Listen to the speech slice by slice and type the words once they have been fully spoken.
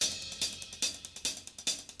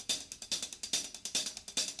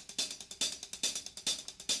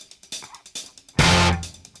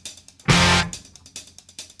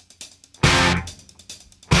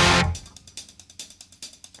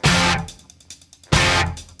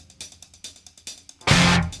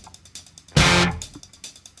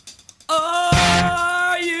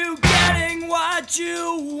what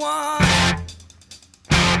you want?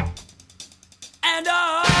 And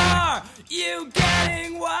are you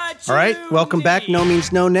getting what you All right, welcome need? back. No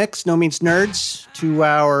Means No Nicks, No Means Nerds, to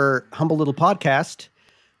our humble little podcast,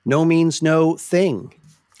 No Means No Thing.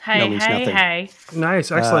 Hey, No means nothing. hey.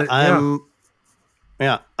 Nice, excellent. I'm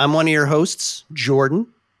one of your hosts, Jordan.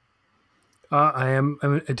 I am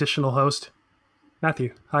an additional host,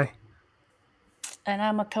 Matthew. Hi. And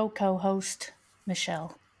I'm a co-host,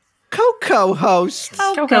 Michelle. Coco host.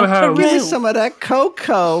 Coco host. Give me some of that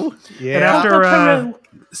cocoa. And Yeah. after Peru.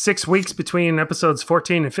 6 weeks between episodes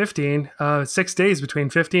 14 and 15, 6 days between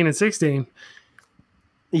 15 and 16.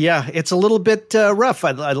 Yeah, it's a little bit rough.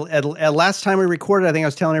 Last time we recorded, I think I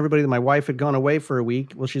was telling everybody that my wife had gone away for a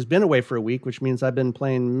week. Well, she's been away for a week, which means I've been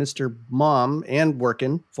playing Mr. Mom and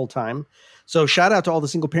working full time. So shout out to all the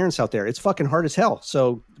single parents out there. It's fucking hard as hell.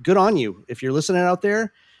 So good on you. If you're listening out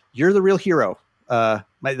there, you're the real hero. That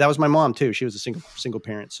was my mom too. She was a single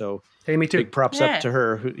parent. So Hey, me too. big props Yeah. up to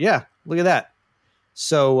her. Look at that.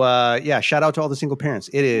 So shout out to all the single parents.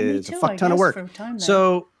 It is too, a fuck I ton of guess, work. for a time now.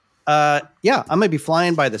 So I'm gonna be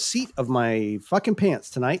flying by the seat of my fucking pants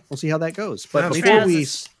tonight. We'll see how that goes. But Yeah, me before too. we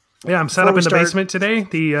Yeah, I'm set Before up we in the start- basement today,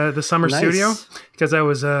 the summer Nice. studio, because I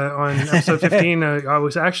was on episode 15. I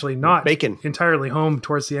was actually not Bacon. entirely home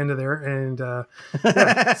towards the end of there, and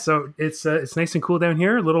yeah, so it's nice and cool down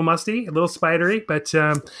here. A little musty, a little spidery, but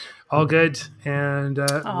all good and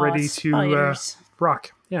ready to spiders.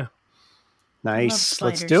 rock. Yeah. nice, Love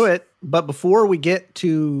let's sliders. do it. But before we get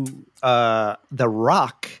to the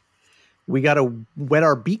rock, we got to wet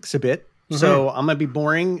our beaks a bit. So I'm gonna be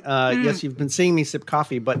boring. Yes, you've been seeing me sip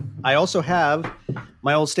coffee, but I also have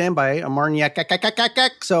my old standby, a Marniac.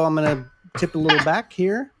 So I'm gonna tip a little back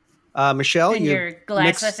here. Michelle, And you your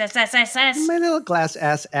glass, mix- my little glass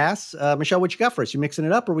ass. Michelle, what you got for us? You mixing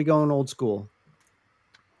it up, or are we going old school?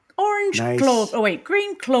 Orange Nice. clover. Oh wait,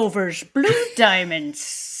 green clovers, blue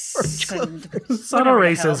diamonds. and Subtle whatever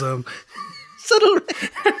the hell. racism. Subtle.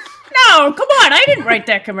 No, come on! I didn't write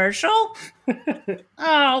that commercial.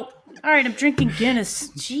 Oh, all right. I'm drinking Guinness.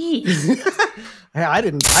 Jeez. Hey, I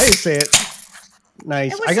didn't say it.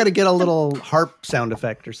 Nice. It was I got to get a little harp sound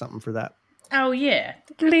effect or something for that. Oh yeah.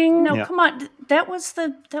 No, Yeah. come on. That was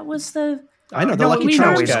the. I know the No, Lucky we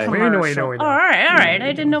Charms know, guy. we know. Oh, all right.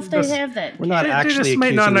 I didn't know if they This- have that. We're not They actually just might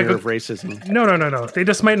accusing not you have of racism. No. They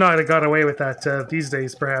just might not have got away with that these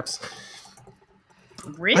days, perhaps.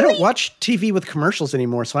 Really? I don't watch TV with commercials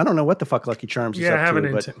anymore, so I don't know what the fuck Lucky Charms is Yeah, I up haven't to.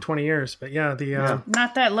 in But 20 years, but yeah,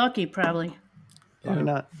 Not that lucky, probably. probably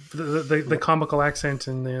not. the comical accent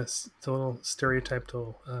and the little stereotyped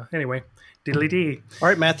little. Anyway, diddly dee. All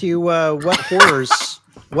right, Matthew. What horrors?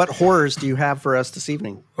 What horrors do you have for us this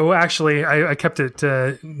evening? Oh, actually, I kept it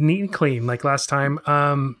neat and clean like last time.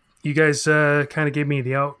 You guys kind of gave me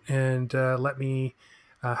the out and let me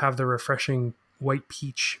have the refreshing white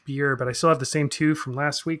peach beer, but I still have the same two from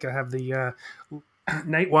last week. I have the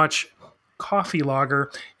Night Watch coffee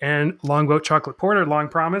lager and Longboat chocolate porter, long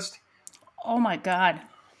promised. Oh my god.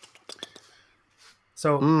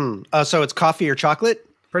 So So it's coffee or chocolate?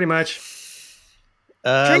 pretty much,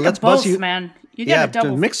 Drink let's of both, buzz you. man. You Yeah, got to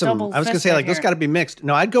double mix them. double I was gonna fist say that like this here. got to be mixed.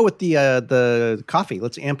 No, I'd go with the coffee.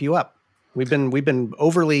 Let's amp you up. We've been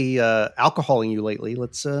overly alcoholing you lately.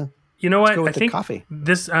 Let's you know what? go with I the think coffee.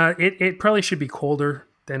 this it probably should be colder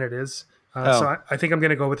than it is. Oh. So I think I'm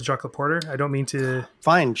going to go with the chocolate porter. I don't mean to.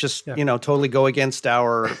 fine. Just totally go against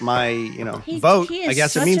my vote. He I is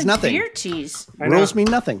guess it such means a nothing. Beer tease. I know. Rules mean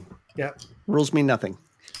nothing. Yeah. Rules mean nothing.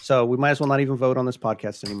 So we might as well not even vote on this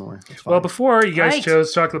podcast anymore. It's fine. Well, before you guys Right.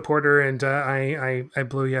 chose chocolate porter, and I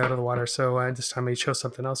blew you out of the water. So this time I chose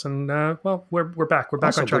something else, and well, we're back. We're back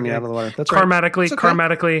Also on blew track. me again. out of the water. That's right. Karmatically, It's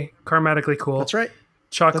okay. karmatically cool. That's right.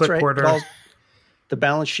 Chocolate That's right. porter. It all- the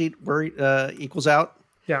balance sheet equals out.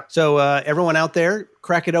 Yeah. So everyone out there,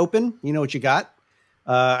 crack it open. You know what you got.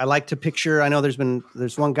 I like to picture. I know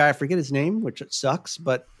there's one guy, I forget his name, which it sucks,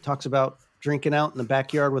 but talks about drinking out in the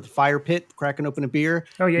backyard with a fire pit, cracking open a beer.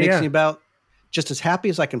 Oh, yeah, makes yeah. me about just as happy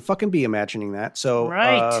as I can fucking be imagining that. So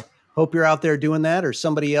Right. hope you're out there doing that or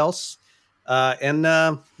somebody else. And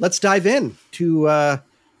let's dive in to.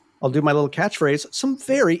 I'll do my little catchphrase. Some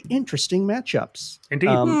very interesting matchups. Indeed.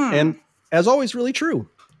 And as always, really true.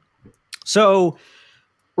 So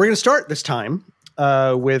we're going to start this time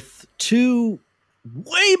with two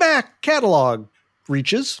way back catalog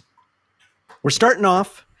reaches. We're starting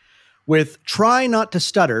off with Try Not to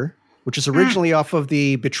Stutter, which is originally off of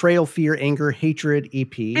the Betrayal, Fear, Anger, Hatred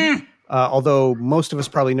EP. Although most of us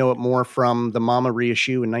probably know it more from the Mama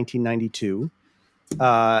reissue in 1992.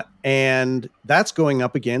 And that's going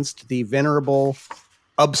up against the venerable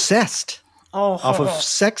Obsessed off of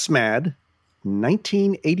Sex Mad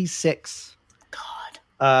 1986.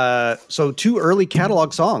 God. So 2 early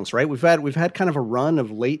catalog songs, right? We've had kind of a run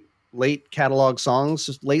of late catalog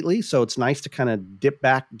songs lately, so it's nice to kind of dip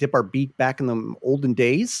our beak back in the olden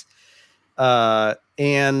days.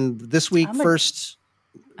 And this week, I'm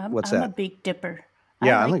a beak dipper.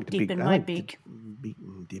 Yeah, I like deep in my beak.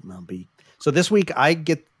 Dip my beak. So this week I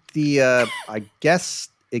get the, I guess,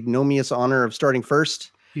 ignominious honor of starting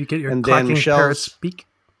first. You get your and then clacking parrot's beak.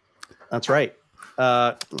 That's right.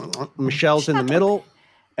 Michelle's in the middle,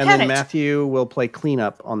 and then Matthew will play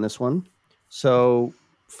cleanup on this one. So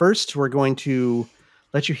first, we're going to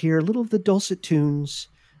let you hear a little of the dulcet tunes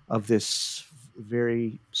of this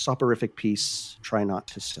very soporific piece, Try Not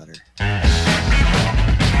to Stutter.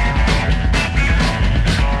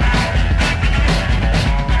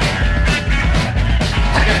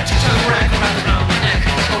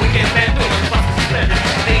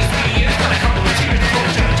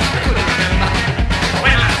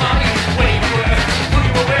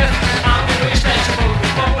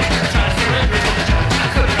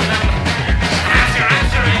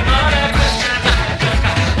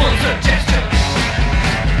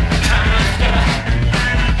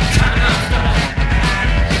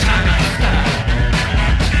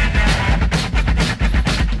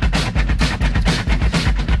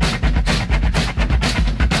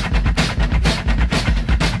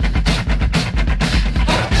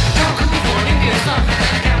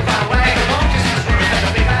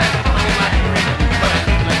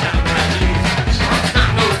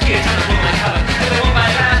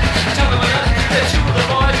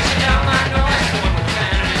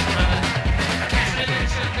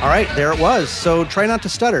 All right, there it was. So Try Not to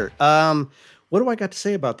Stutter. What do I got to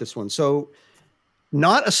say about this one? So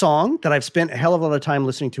not a song that I've spent a hell of a lot of time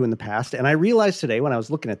listening to in the past. And I realized today when I was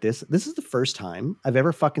looking at this is the first time I've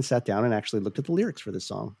ever fucking sat down and actually looked at the lyrics for this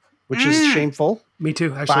song, which is shameful. Me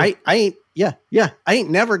too, actually. But I ain't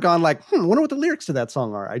never gone like, wonder what the lyrics to that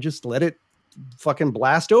song are. I just let it fucking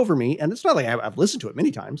blast over me. And it's not like I've listened to it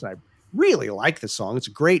many times. And I really like this song. It's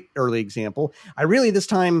a great early example. I really, this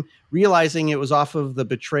time, realizing it was off of the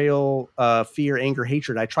Betrayal, Fear, Anger,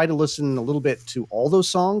 Hatred, I tried to listen a little bit to all those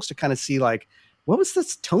songs to kind of see like, what was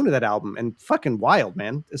this tone of that album? And fucking wild,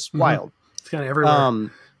 man. It's wild. It's kind of everywhere.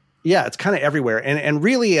 Yeah, it's kind of everywhere. And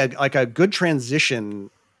really like a good transition,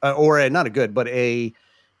 or not a good, but a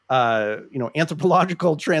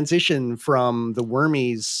anthropological transition from the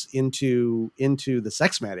Wormies into the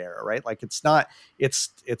Sexmat era, right? Like it's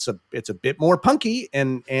a bit more punky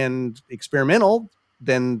and experimental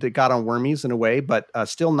than they got on Wormies in a way, but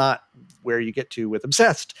still not where you get to with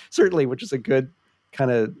Obsessed, certainly, which is a good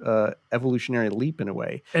kind of evolutionary leap in a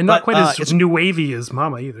way. And not quite as new wavy as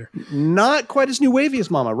Mama either. Not quite as new wavy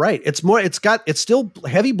as Mama, right? It's still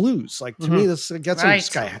heavy blues. Like to me, this gets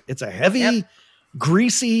it's a heavy,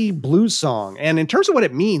 greasy blues song. And in terms of what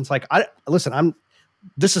it means, like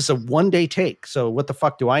this is a one-day take, so what the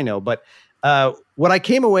fuck do I know? But what I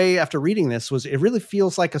came away after reading this was it really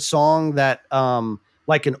feels like a song that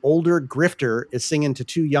like an older grifter is singing to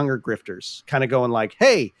 2 younger grifters, kind of going like,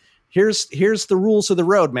 hey, here's the rules of the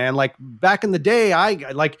road, man. Like back in the day, I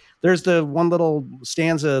like there's the one little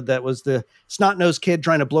stanza that was the snot-nosed kid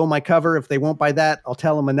trying to blow my cover. If they won't buy that, I'll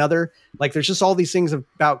tell them another. Like there's just all these things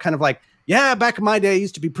about kind of like, yeah, back in my day, it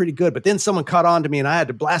used to be pretty good, but then someone caught on to me and I had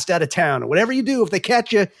to blast out of town. And whatever you do, if they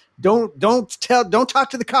catch you, don't talk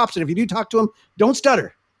to the cops. And if you do talk to them, don't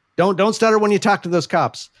stutter. Don't stutter when you talk to those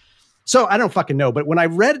cops. So I don't fucking know. But when I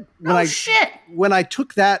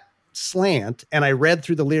took that slant and I read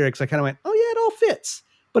through the lyrics, I kind of went, oh yeah, it all fits.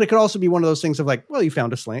 But it could also be one of those things of like, well, you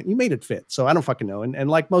found a slant, you made it fit. So I don't fucking know. And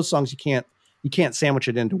like most songs, you can't sandwich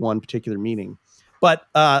it into one particular meaning. But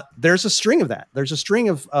there's a string of that. There's a string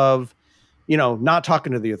of not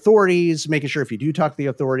talking to the authorities, making sure if you do talk to the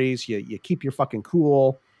authorities, you keep your fucking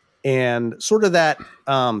cool, and sort of that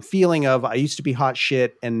feeling of I used to be hot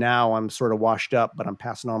shit and now I'm sort of washed up, but I'm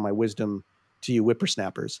passing on my wisdom to you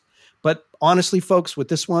whippersnappers. But honestly, folks, with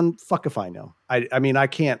this one, fuck if I know. I mean, I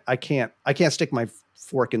can't stick my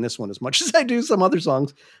fork in this one as much as I do some other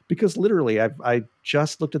songs, because literally I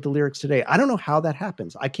just looked at the lyrics today. I don't know how that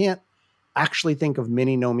happens. I can't actually think of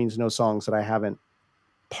many No Means No songs that I haven't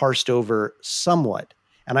parsed over somewhat.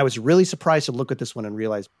 And I was really surprised to look at this one and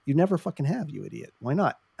realize you never fucking have, you idiot. Why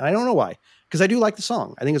not? And I don't know why, because I do like the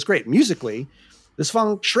song. I think it's great. Musically, this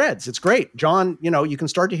song shreds. It's great. John, you can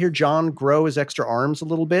start to hear John grow his extra arms a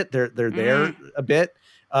little bit. They're there a bit.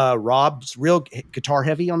 Rob's real guitar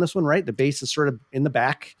heavy on this one, right? The bass is sort of in the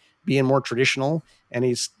back, being more traditional, and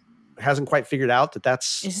hasn't quite figured out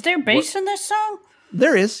that's... Is there bass in this song?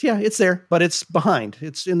 There is, yeah, it's there, but it's behind.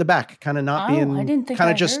 It's in the back, kind of not being... I didn't think I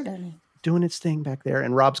heard any. doing its thing back there.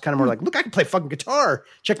 And Rob's kind of more like, look, I can play fucking guitar.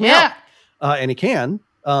 Check me out. And he can.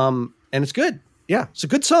 And it's good. Yeah, it's a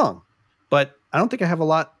good song. But I don't think I have a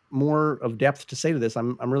lot more of depth to say to this.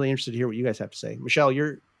 I'm really interested to hear what you guys have to say. Michelle,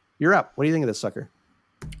 you're up. What do you think of this sucker?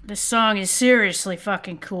 This song is seriously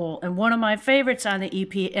fucking cool and one of my favorites on the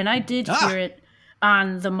EP. And I did hear it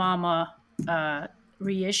on the Mama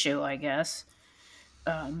reissue, I guess.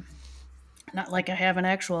 Not like I have an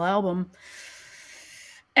actual album.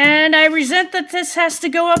 And I resent that this has to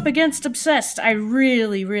go up against Obsessed. I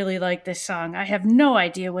really, really like this song. I have no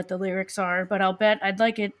idea what the lyrics are, but I'll bet I'd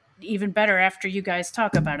like it even better after you guys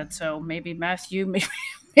talk about it. So maybe Matthew,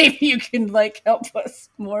 maybe you can like help us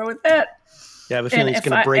more with that. Yeah, I have a feeling it's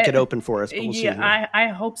going to break it open for us. But we'll see. I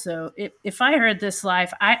hope so. If I heard this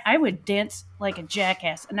live, I would dance like a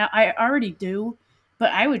jackass. Now, I already do,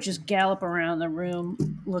 but I would just gallop around the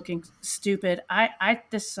room looking stupid.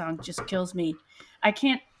 This song just kills me. I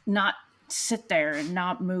can't not sit there and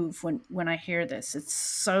not move when I hear this. It's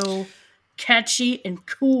so catchy and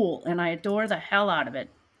cool, and I adore the hell out of it.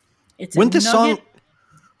 Wouldn't this song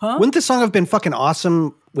have been fucking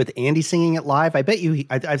awesome with Andy singing it live? I bet you.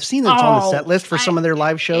 I've seen it's on the set list for some of their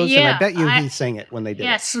live shows, and I bet you he sang it when they did.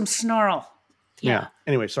 Yeah, it. Some snarl. Yeah.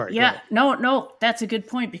 Anyway, sorry. Yeah. No. That's a good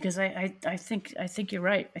point because I think you're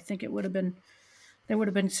right. I think there would have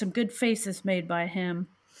been some good faces made by him.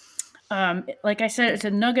 Like I said, it's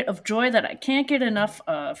a nugget of joy that I can't get enough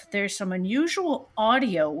of. There's some unusual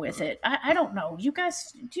audio with it. I don't know. You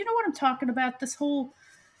guys, do you know what I'm talking about?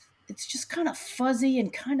 It's just kind of fuzzy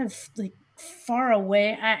and kind of like far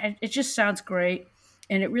away. It just sounds great.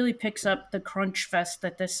 And it really picks up the crunch fest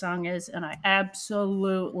that this song is. And I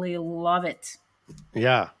absolutely love it.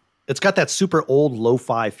 Yeah. It's got that super old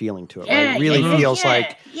lo-fi feeling to it, right? It really feels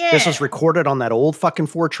like this was recorded on that old fucking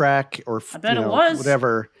 4-track or I bet it was.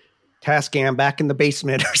 Whatever. Tascam back in the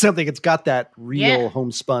basement or something. It's got that real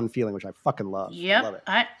homespun feeling, which I fucking love. Yep. I love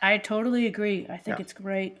it. I totally agree. I think it's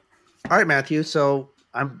great. All right, Matthew. So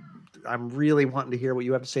I'm really wanting to hear what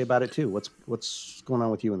you have to say about it too. What's going on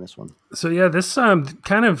with you in this one? So yeah, this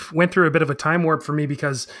kind of went through a bit of a time warp for me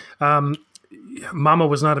because Mama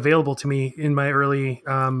was not available to me in my early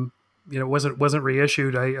wasn't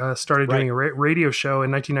reissued. I started doing a radio show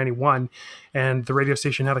in 1991, and the radio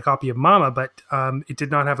station had a copy of Mama, but it did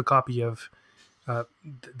not have a copy of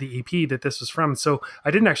the EP that this was from. So I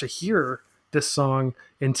didn't actually hear this song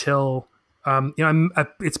until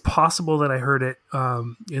it's possible that I heard it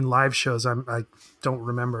in live shows. I don't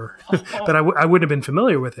remember, but I wouldn't have been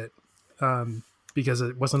familiar with it because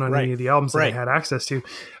it wasn't on any of the albums that I had access to.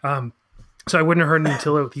 So I wouldn't have heard it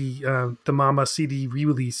until the Mama CD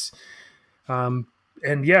re-release.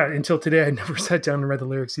 Until today, I never sat down and read the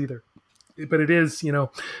lyrics either. But it is,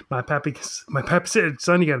 my pappy said,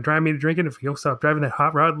 son, you got to drive me to drinking. If you don't stop driving that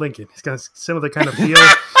hot rod Lincoln, he's got some of the kind of feel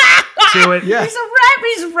to it. Yeah. He's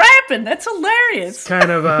rapping. That's hilarious. Uh,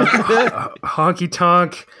 Kind of a honky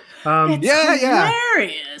tonk. It's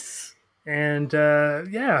hilarious. And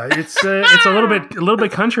it's a little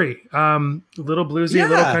bit country, a little bluesy, a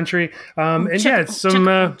little country, it's some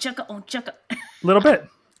little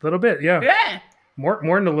bit, yeah, more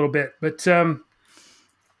than a little bit, but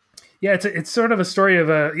it's sort of a story of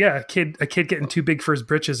a kid getting too big for his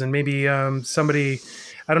britches, and maybe somebody,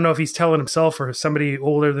 I don't know if he's telling himself or somebody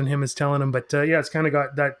older than him is telling him, but it's kind of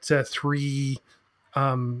got that three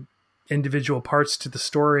individual parts to the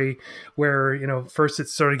story where, first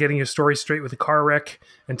it's sort of getting your story straight with a car wreck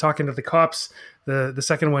and talking to the cops. The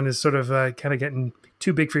second one is sort of kind of getting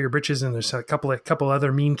too big for your britches, and there's a couple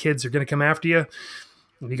other mean kids are going to come after you.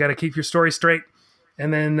 You got to keep your story straight.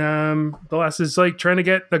 And then the last is like trying to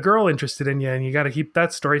get a girl interested in you, and you got to keep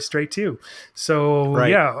that story straight too. So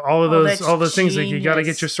all those things that you got to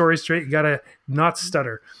get your story straight. You got to not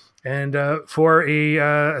stutter. And for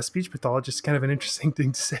a speech pathologist, kind of an interesting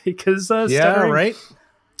thing to say because stuttering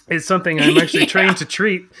is something I'm actually trained to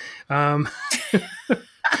treat. And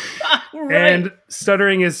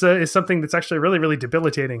stuttering is something that's actually really, really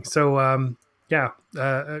debilitating. So I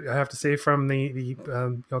have to say from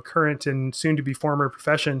the current and soon to be former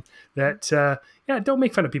profession that don't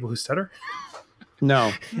make fun of people who stutter.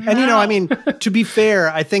 No. And, to be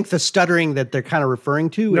fair, I think the stuttering that they're kind of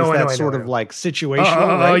referring to is that sort of like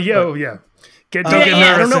situational, right? Don't get nervous.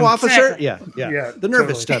 I don't know, officer. Exactly. Yeah. The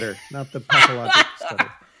nervous stutter, not the pathological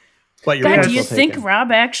stutter. But do you think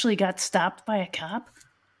Rob actually got stopped by a cop?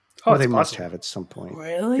 Oh, they must have at some point.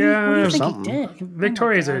 Really? Yeah, what do you think he did?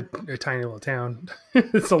 Victoria's a tiny little town.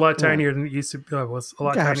 It's a lot tinier than it used to be. It was a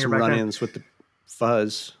lot tinier some back run-ins then. with the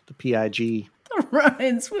fuzz, the PIG.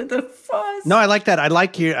 rhymes with a fuzz. No, I like that. I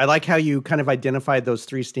like how you kind of identified those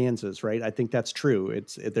three stanzas, right? I think that's true.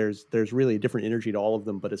 There's really a different energy to all of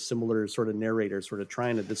them, but a similar sort of narrator sort of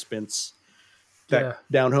trying to dispense that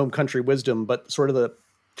down home country wisdom, but sort of the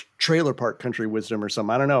trailer park country wisdom or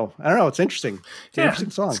something. I don't know. It's interesting. It's an interesting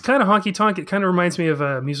song. It's kind of honky tonk. It kind of reminds me of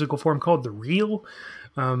a musical form called the reel.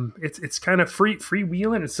 It's kind of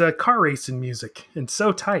freewheeling. It's car racing music and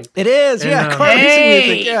so tight. It is, car racing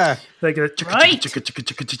music, yeah. Like a Right.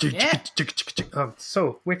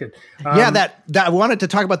 So wicked. That I wanted to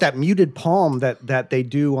talk about that muted palm that they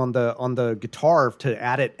do on the guitar to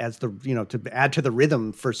add it as to add to the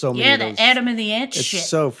rhythm for so many. Yeah, of the those. Adam and the Ants It's shit.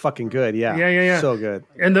 so fucking good. Yeah. So good.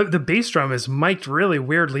 And the bass drum is mic'd really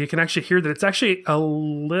weirdly. You can actually hear that it's actually a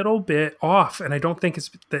little bit off, and I don't think it's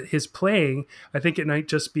that his playing. I think it might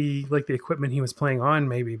just be like the equipment he was playing on,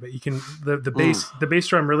 maybe. But you can the bass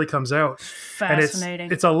drum really comes out. Fascinating.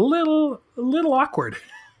 And it's a little awkward,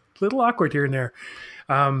 here and there.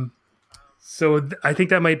 So I think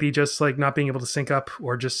that might be just like not being able to sync up,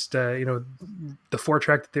 or just the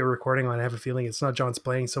 4-track that they were recording on. I have a feeling it's not John's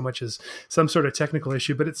playing so much as some sort of technical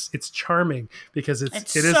issue, but it's charming because it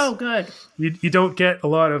is so good. You don't get a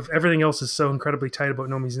lot of everything else is so incredibly tight about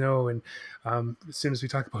No Means No, and as soon as we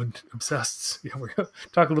talk about Obsessed, we're going to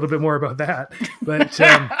talk a little bit more about that. But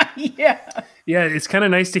yeah, it's kind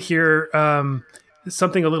of nice to hear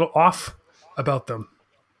something a little off about them.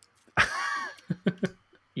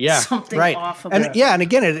 Yeah, Something right. off about And yeah, and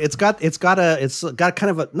again, it's got kind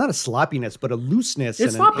of a not a sloppiness, but a looseness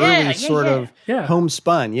It's and an sloppy. early Yeah, sort of Yeah.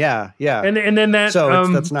 homespun. Yeah. And then that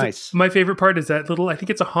that's nice. My favorite part is that little, I think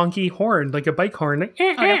it's a honky horn, like a bike horn, like,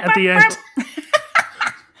 at the end.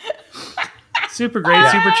 Super great,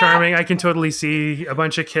 super charming. I can totally see a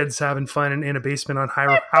bunch of kids having fun in a basement on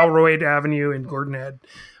Howroyd Avenue in Gordon Head.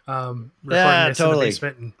 Recording this in the totally.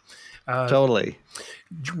 basement. And, Totally.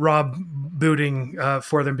 Rob booting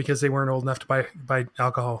for them because they weren't old enough to buy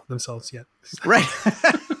alcohol themselves yet. Right.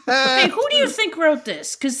 Hey, who do you think wrote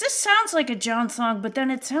this? Because this sounds like a John song, but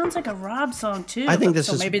then it sounds like a Rob song too. I think this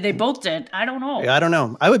so is- maybe they both did. I don't know. I don't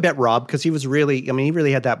know. I would bet Rob, because he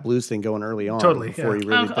really had that blues thing going early on. Totally, Before yeah. he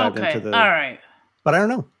really dived Okay, into the. all right. But I don't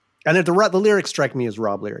know. And the lyrics strike me as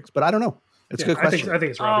Rob lyrics, but I don't know. It's a good question. I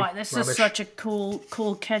think it's Oh, Robbie. this Robish. is such a cool,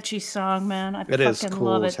 catchy song, man. I It fucking is cool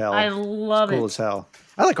love as it. hell. I love Cool it. as hell.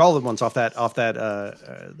 I like all the ones off that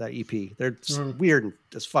EP. They're weird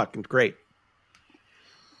as fuck and great.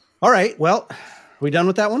 All right, well, we done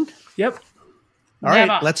with that one? Yep. All right,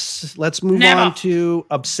 Never. let's move Never. on to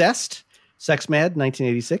Obsessed, Sex Mad,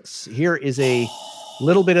 1986. Here is a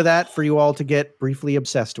little bit of that for you all to get briefly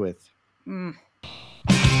obsessed with.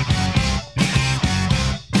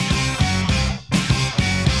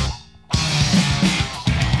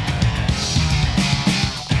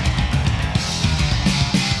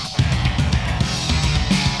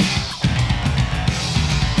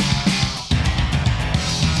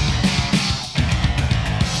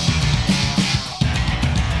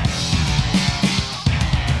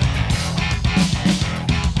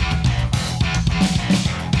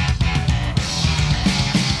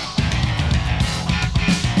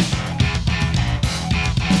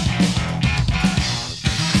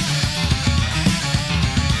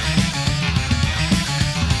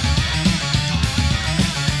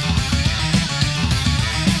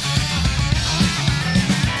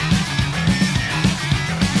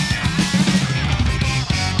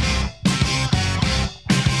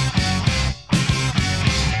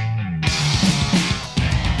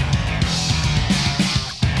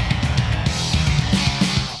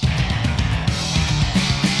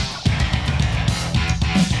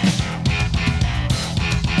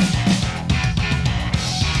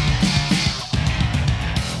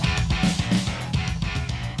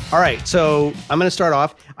 All right, so I'm going to start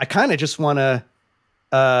off. I kind of just want to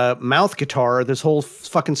mouth guitar this whole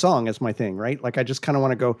fucking song as my thing, right? Like I just kind of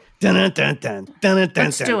want to go dun dun dun dun dun dun.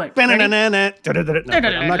 Let's do it.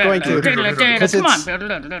 I'm not going to. Because Come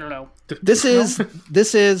it's- on.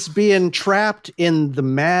 This is being trapped in the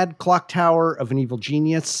mad clock tower of an evil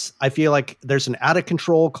genius. I feel like there's an out of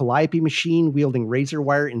control calliope machine wielding razor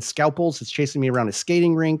wire and scalpels. It's chasing me around a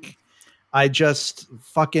skating rink. I just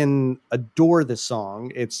fucking adore this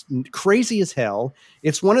song. It's crazy as hell.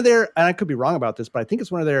 It's one of their, and I could be wrong about this, but I think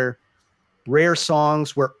it's one of their rare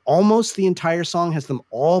songs where almost the entire song has them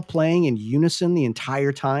all playing in unison the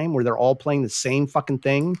entire time, where they're all playing the same fucking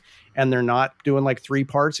thing and they're not doing like three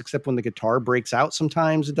parts, except when the guitar breaks out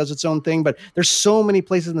sometimes it does its own thing. But there's so many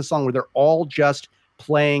places in the song where they're all just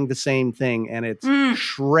playing the same thing and it's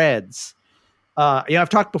shreds. I've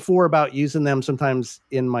talked before about using them sometimes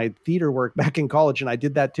in my theater work back in college, and I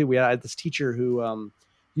did that too. I had this teacher who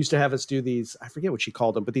used to have us do these, I forget what she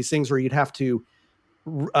called them, but these things where you'd have to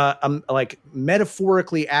like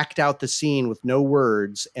metaphorically act out the scene with no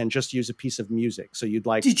words and just use a piece of music. So you'd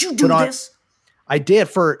like, did you do this? I did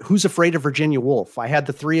for Who's Afraid of Virginia Woolf. I had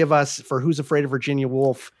the three of us for Who's Afraid of Virginia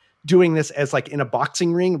Woolf doing this as like in a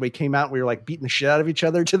boxing ring. We came out, we were like beating the shit out of each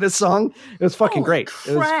other to this song. It was fucking great.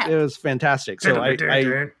 Crap. It was fantastic. So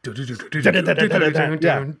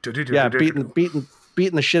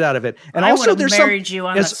beating the shit out of it. And I also there's married you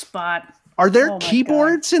on the spot. Are there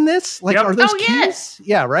keyboards in this? Like, are those keys? Yes.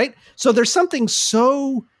 Yeah, right. So there's something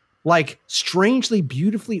so like strangely,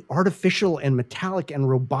 beautifully artificial and metallic and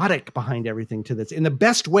robotic behind everything to this in the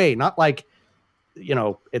best way. Not like,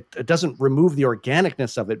 it doesn't remove the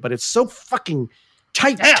organicness of it, but it's so fucking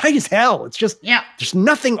tight, tight as hell. It's just, there's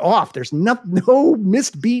nothing off. There's no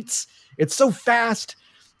missed beats. It's so fast.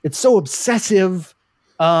 It's so obsessive.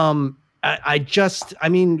 I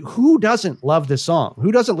mean, who doesn't love this song?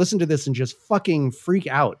 Who doesn't listen to this and just fucking freak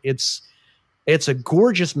out? It's a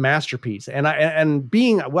gorgeous masterpiece. And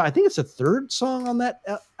being, well, I think it's the third song on that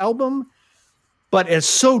album, but it's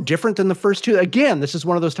so different than the first two. Again, this is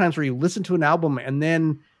one of those times where you listen to an album and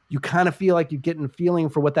then you kind of feel like you get a feeling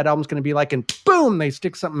for what that album's going to be like. And boom, they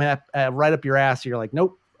stick something right up your ass. You're like,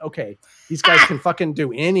 nope. Okay. These guys can fucking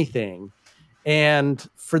do anything. And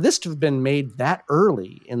for this to have been made that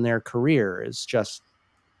early in their career is just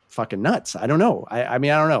fucking nuts. I don't know. I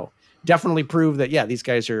mean, I don't know. Definitely prove that, yeah, these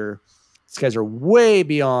guys are way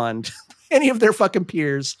beyond any of their fucking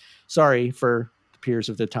peers. Sorry for the peers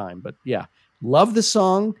of the time, but yeah, love the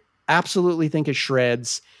song. Absolutely think it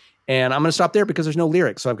shreds. And I'm going to stop there because there's no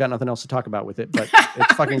lyrics, so I've got nothing else to talk about with it, but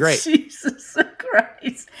it's fucking great. Jesus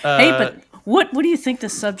Christ. Hey, but what do you think the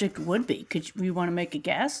subject would be? You want to make a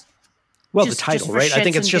guess? Well, the title, right? I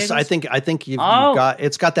think it's just, I think you've got,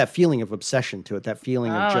 it's got that feeling of obsession to it, that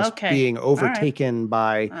feeling of just being overtaken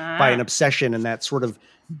by an obsession and that sort of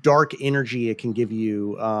dark energy it can give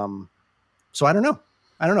you. So I don't know.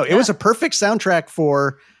 Yeah. It was a perfect soundtrack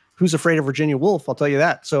for Who's Afraid of Virginia Woolf. I'll tell you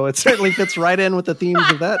that. So it certainly fits right in with the themes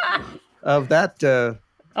of that.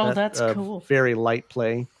 That's cool. Very light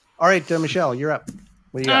play. All right, Michelle, you're up.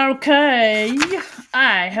 What do you got? Okay.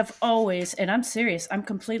 I have always, and I'm serious, I'm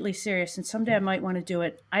completely serious, and someday I might want to do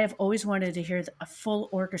it. I have always wanted to hear a full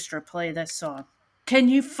orchestra play this song. Can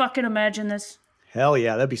you fucking imagine this? Hell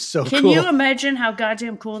yeah, that'd be so cool. Can you imagine how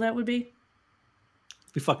goddamn cool that would be?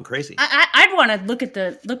 It'd be fucking crazy. I'd want to look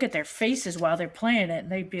at their faces while they're playing it,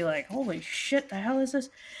 and they'd be like, holy shit, the hell is this?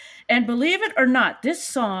 And believe it or not, this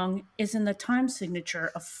song is in the time signature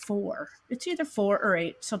of 4. It's either 4 or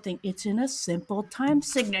 8, something. It's in a simple time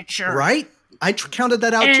signature. Right? I counted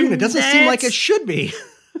that out too, and it doesn't seem like it should be.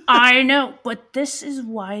 I know, but this is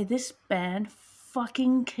why this band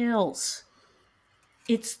fucking kills.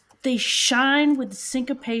 They shine with the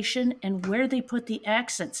syncopation and where they put the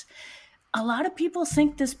accents. A lot of people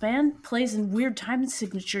think this band plays in weird time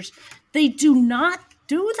signatures. They do not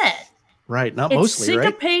do that. Right, not mostly,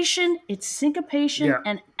 right? It's syncopation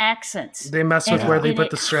and accents. They mess with where they put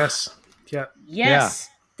the stress. Yeah. Yes,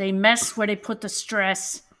 they mess where they put the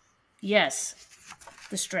stress. Yes,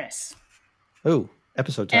 the stress. Oh,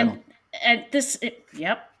 episode title. And this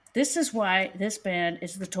is why this band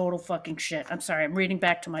is the total fucking shit. I'm sorry, I'm reading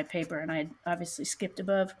back to my paper, and I obviously skipped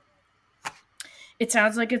above. It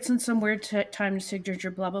sounds like it's in some weird time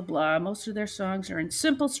signature, blah, blah, blah. Most of their songs are in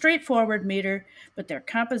simple, straightforward meter, but their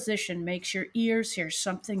composition makes your ears hear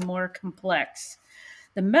something more complex.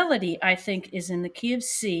 The melody, I think, is in the key of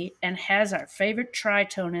C and has our favorite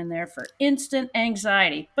tritone in there for instant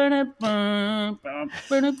anxiety.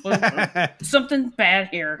 Something bad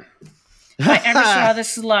here. If I ever saw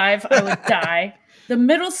this live, I would die. The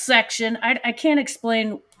middle section, I can't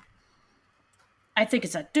explain. I think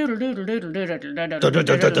it's a doodle doodle doodle doodle doodle.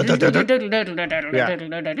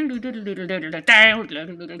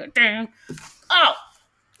 Oh,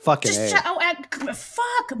 fucking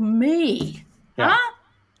fuck me, yeah. Huh?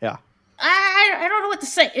 Yeah. I don't know what to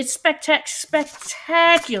say. It's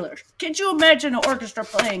spectacular. Could you imagine an orchestra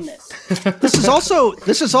playing this? This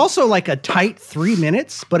is also like a tight 3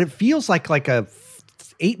 minutes, but it feels like a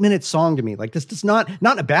 8-minute song to me. Like this does not in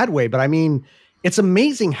a bad way, but I mean. It's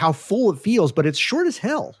amazing how full it feels, but it's short as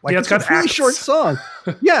hell. Like it's got a really short song.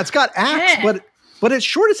 Yeah, it's got acts, but it's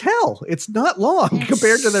short as hell. It's not long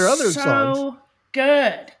compared to their other songs. So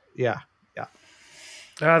good. Yeah.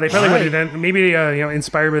 They probably would have then maybe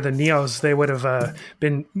inspired by the Neos. They would have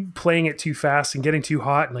been playing it too fast and getting too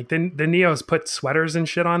hot. And like the Neos put sweaters and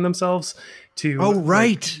shit on themselves to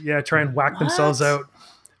try and whack themselves out.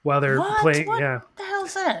 while they're What? playing. What Yeah, the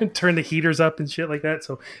hell's that? turn the heaters up and shit like that.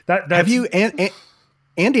 So that's Have you?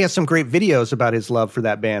 Andy has some great videos about his love for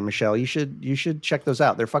that band, Michelle. You should check those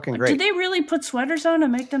out. They're fucking great. Did they really put sweaters on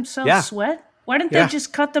and make themselves Yeah. sweat? Why didn't Yeah. they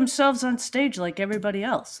just cut themselves on stage like everybody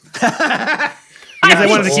else? because they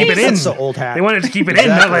wanted to keep it in. That's the old hat. They wanted to keep it in,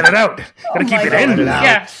 not let it out. Gotta keep my it God. in. Let it out.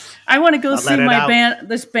 Yeah, I want to go Not see let it my out. band.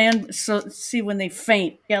 This band, so see when they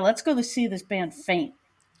faint. Yeah, let's go to see this band faint.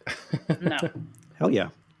 No. Hell yeah.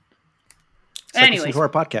 Listen Anyways, to our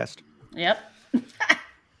podcast. yep.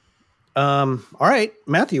 All right,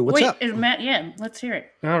 Matthew, what's Wait, up? Matt. Yeah, let's hear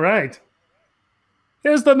it. All right.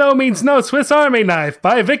 Here's the No Means No Swiss Army Knife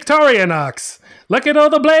by Victorinox. Look at all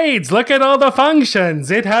the blades. Look at all the functions.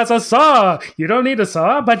 It has a saw. You don't need a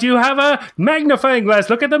saw, but you have a magnifying glass.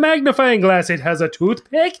 Look at the magnifying glass. It has a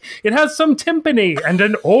toothpick. It has some timpani and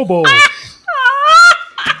an oboe.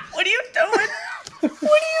 What are you doing?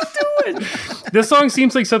 What are you doing? This song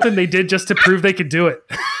seems like something they did just to prove they could do it.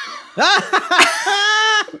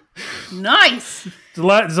 Nice.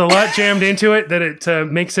 There's a lot jammed into it that it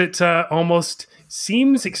makes it almost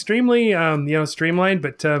seems extremely streamlined,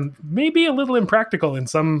 but maybe a little impractical in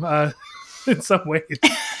some ways.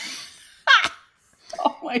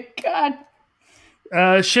 Oh my God.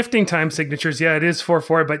 Shifting time signatures, yeah, it is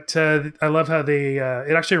 4/4, but I love how they.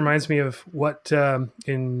 It actually reminds me of what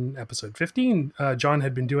in episode 15 John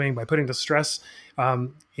had been doing by putting the stress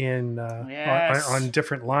Yes. on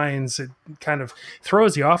different lines. It kind of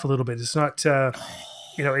throws you off a little bit. It's not.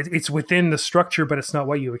 It's within the structure, but it's not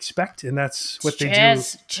what you expect, and that's what they do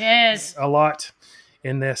Jazz. a lot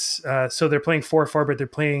in this. So they're playing 4/4, but they're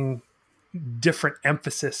playing different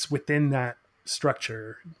emphasis within that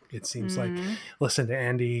structure. It seems like. Listen to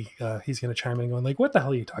Andy; he's going to chime in, going like, "What the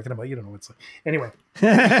hell are you talking about? You don't know what's like." Anyway,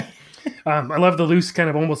 I love the loose kind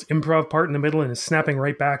of almost improv part in the middle, and it's snapping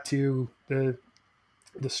right back to the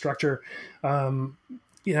structure.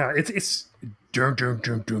 It's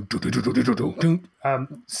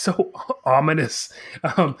so ominous.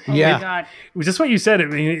 Oh Yeah. my God. Was just what you said. I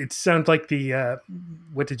mean, it sounded like the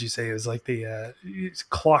what did you say? It was like the it's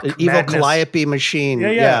clock An evil madness. calliope machine.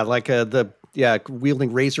 Yeah. Like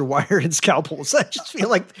wielding razor wire and scalpels. I just feel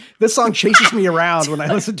like this song chases me around when I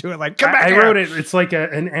listen to it. Like, come back I here. wrote it. It's like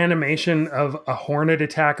an animation of a hornet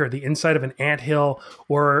attack or the inside of an anthill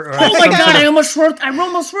or Oh my God! I almost wrote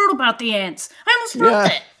about the ants. I almost wrote Yeah.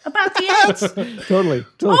 that about the ants. Totally.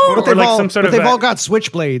 Oh. But they've, Or like all, some sort but of they've a- all got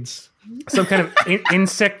switchblades. some kind of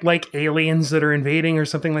insect-like aliens that are invading or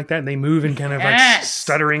something like that. And they move in kind of like Yes.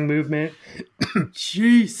 stuttering movement.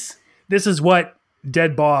 Jeez. This is what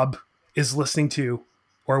Dead Bob is listening to,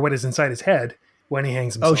 or what is inside his head when he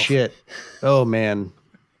hangs himself. Oh, shit. Oh, man.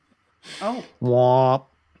 Oh. Womp.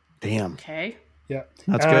 Damn. Okay. Yeah,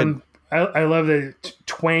 That's good. I love the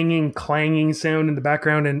twanging, clanging sound in the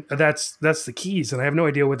background, and that's the keys. And I have no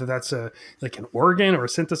idea whether that's like an organ or a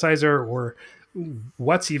synthesizer or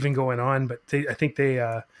what's even going on. But I think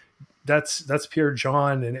that's pure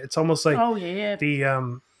John, and it's almost like Oh yeah. the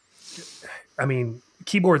I mean,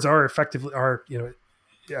 keyboards are a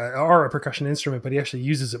percussion instrument, but he actually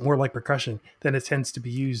uses it more like percussion than it tends to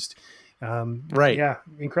be used. Right. Yeah,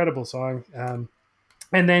 incredible song.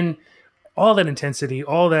 And then all that intensity,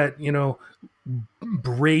 all that,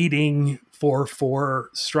 braiding 4/4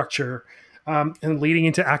 structure, and leading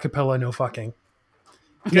into a cappella, no fucking.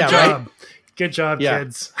 Good Yeah, job. right? Good job, Yeah.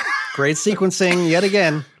 kids. Great sequencing yet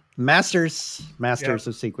again. Masters of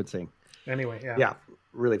sequencing. Anyway, yeah. Yeah,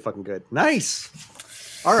 really fucking good. Nice.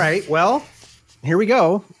 All right, well, here we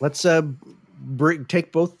go. Let's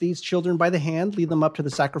take both these children by the hand, lead them up to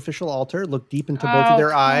the sacrificial altar, look deep into both of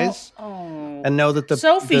their eyes, and know that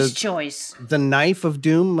Sophie's choice. the knife of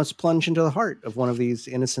doom must plunge into the heart of one of these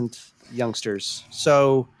innocent youngsters.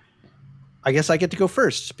 So I guess I get to go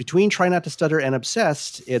first. Between Try Not to Stutter and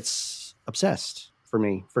Obsessed, it's Obsessed for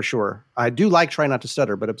me, for sure. I do like Try Not to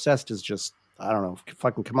Stutter, but Obsessed is just, I don't know,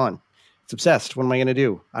 fucking come on. It's Obsessed. What am I going to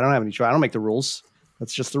do? I don't have any choice. I don't make the rules.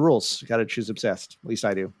 That's just the rules. Got to choose Obsessed. At least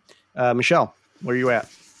I do. Michelle, where are you at?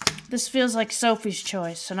 This feels like Sophie's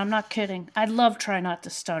choice, and I'm not kidding. I love Try Not to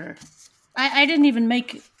Stutter. I didn't even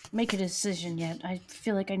make a decision yet. I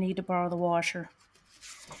feel like I need to borrow the washer.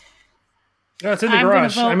 No, it's in the I'm gonna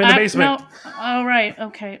garage. vote- I'm in the basement. No, all right,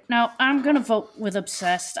 okay. Now I'm gonna vote with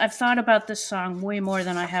Obsessed. I've thought about this song way more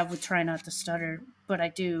than I have with Try Not to Stutter, but I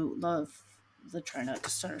do love the Try Not to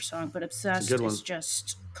Stutter song. But Obsessed good one. is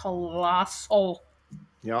just colossal.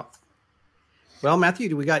 Yeah. Well, Matthew,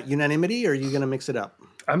 do we got unanimity, or are you going to mix it up?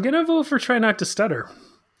 I'm going to vote for Try Not to Stutter.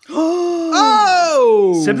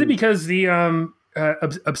 Oh! Simply because the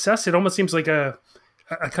Obsessed, it almost seems like a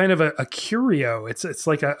kind of a curio. It's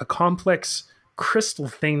like a complex crystal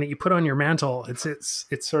thing that you put on your mantle. It's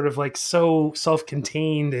sort of like so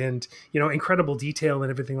self-contained and, incredible detail and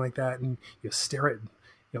everything like that. And you stare at,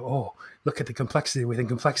 oh, look at the complexity within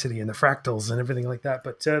complexity and the fractals and everything like that.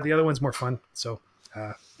 But the other one's more fun. So,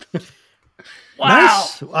 Wow.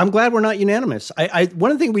 Nice. I'm glad we're not unanimous. I one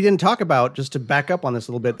of the things we didn't talk about, just to back up on this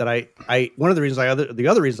a little bit, that one of the reasons the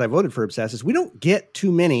other reasons I voted for Obsessed is we don't get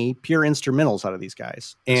too many pure instrumentals out of these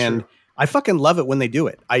guys, and I fucking love it when they do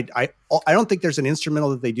it. I don't think there's an instrumental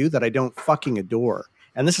that they do that I don't fucking adore.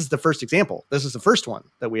 And this is the first example. This is the first one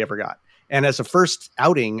that we ever got. And as a first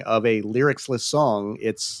outing of a lyricsless song,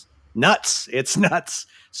 it's nuts. It's nuts.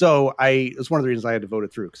 So it's one of the reasons I had to vote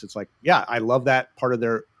it through, because it's like, yeah, I love that part of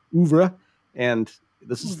their oeuvre. And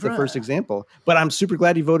this is the first example, but I'm super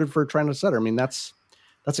glad you voted for Try Not to Stutter. I mean, that's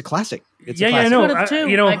a classic. It's a classic.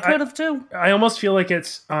 I could have too. I almost feel like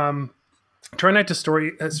it's Try Not to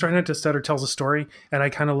Stutter tells a story, and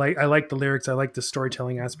I like the lyrics. I like the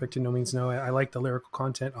storytelling aspect of No Means No. I like the lyrical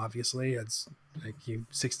content. Obviously, it's like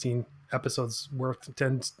 16 episodes worth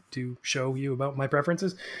tend to show you about my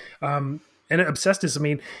preferences. And Obsessed is, I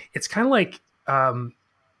mean, it's kind of like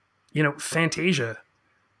Fantasia.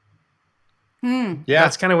 Yeah,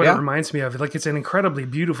 that's kind of what it reminds me of. Like, it's an incredibly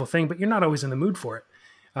beautiful thing, but you're not always in the mood for it.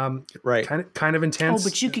 Right. Kind of intense. Oh,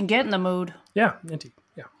 but you can get in the mood. Yeah, indeed.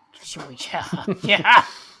 Yeah. Yeah.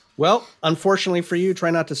 Well, unfortunately for you,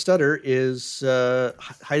 Try Not to Stutter is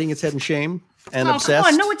hiding its head in shame and Obsessed.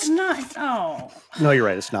 Come on. No, it's not. Oh. No, you're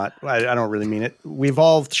right. It's not. I don't really mean it. We've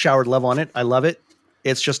all showered love on it. I love it.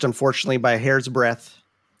 It's just unfortunately by a hair's breadth.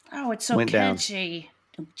 Oh, it's so catchy.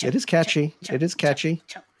 It is catchy. It is catchy.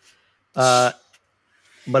 But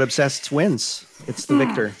Obsessed wins. It's the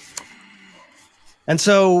victor. And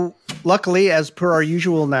so, luckily, as per our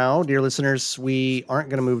usual now, dear listeners, we aren't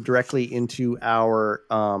going to move directly into our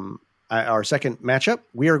second matchup.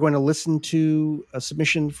 We are going to listen to a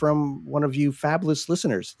submission from one of you fabulous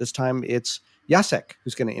listeners. This time it's Jacek,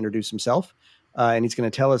 who's going to introduce himself. And he's going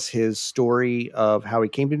to tell us his story of how he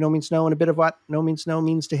came to No Means No and a bit of what No Means No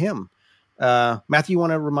means to him. Matthew, you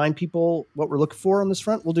want to remind people what we're looking for on this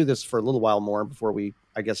front? We'll do this for a little while more before we,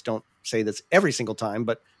 I guess, don't say this every single time,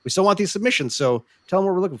 but we still want these submissions. So tell them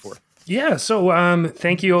what we're looking for. Yeah. So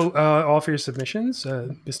thank you all for your submissions,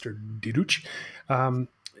 Mr. Diduch.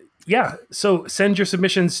 So send your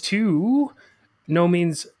submissions to No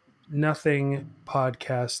Means Nothing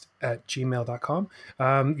podcast at gmail.com.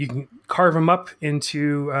 You can carve them up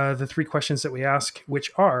into the 3 questions that we ask, which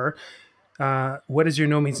are, what is your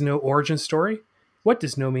No Means No origin story? What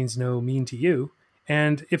does No Means No mean to you?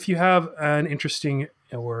 And if you have an interesting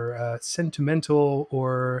or sentimental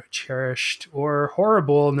or cherished or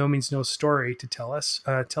horrible No Means No story to tell us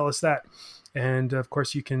that. And of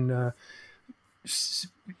course, you can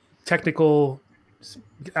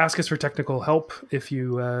ask us for technical help if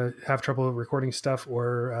you have trouble recording stuff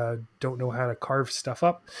or don't know how to carve stuff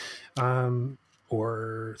up.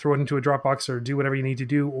 Or throw it into a Dropbox or do whatever you need to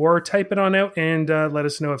do, or type it on out and let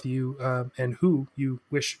us know if you and who you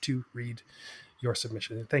wish to read your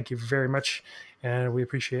submission. And thank you very much, and we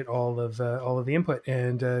appreciate all of the input.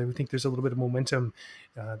 And we think there's a little bit of momentum.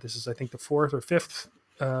 This is, I think, the 4th or 5th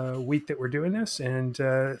week that we're doing this, and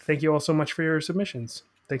thank you all so much for your submissions.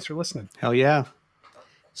 Thanks for listening. Hell yeah!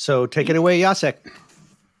 So take it away, Jacek.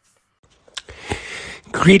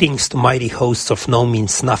 Greetings to mighty hosts of No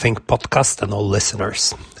Means Nothing podcast and all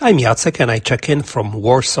listeners. I'm Jacek and I check in from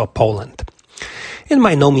Warsaw, Poland. In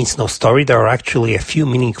my No Means No story, there are actually a few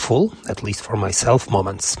meaningful, at least for myself,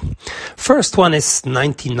 moments. First one is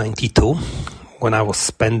 1992, when I was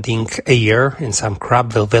spending a year in some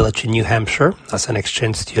Crabville village in New Hampshire as an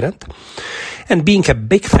exchange student. And being a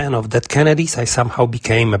big fan of Dead Kennedys, I somehow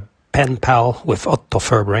became a pen pal with Otto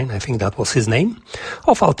Fairbrain, I think that was his name,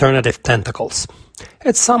 of Alternative Tentacles.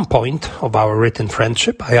 At some point of our written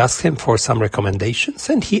friendship, I asked him for some recommendations,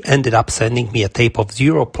 and he ended up sending me a tape of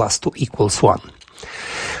 0 + 2 = 1.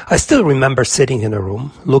 I still remember sitting in a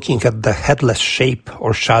room, looking at the headless shape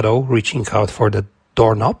or shadow reaching out for the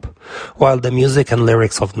doorknob, while the music and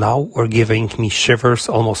lyrics of Now were giving me shivers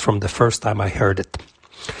almost from the first time I heard it.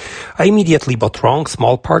 I immediately bought Wrong,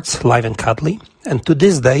 Small Parts, Live and Cuddly, and to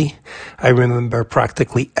this day, I remember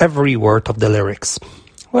practically every word of the lyrics.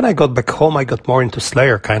 When I got back home, I got more into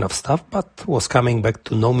Slayer kind of stuff, but was coming back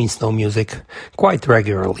to No Means No music quite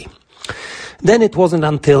regularly. Then it wasn't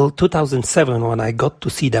until 2007 when I got to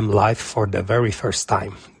see them live for the very first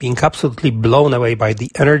time, being absolutely blown away by the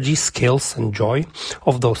energy, skills and joy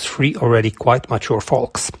of those 3 already quite mature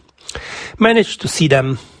folks. Managed to see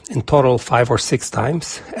them in total 5 or 6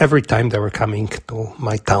 times, every time they were coming to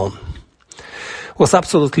my town. Was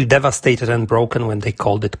absolutely devastated and broken when they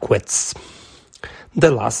called it quits. The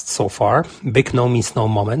last so far big no means no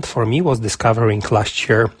moment for me was discovering last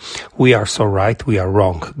year We Are So Right, We Are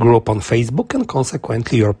Wrong group on Facebook and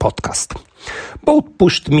consequently your podcast. Both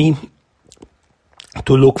pushed me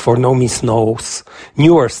to look for No Means No's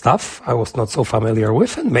newer stuff I was not so familiar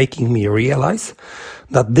with and making me realize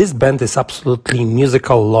that this band is absolutely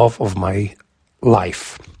musical love of my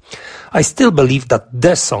life. I still believe that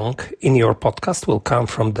the song in your podcast will come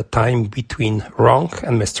from the time between Wrong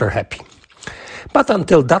and Mr. Happy. But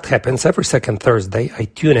until that happens, every second Thursday I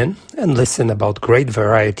tune in and listen about great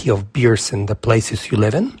variety of beers in the places you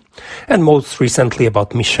live in, and most recently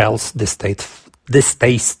about Michelle's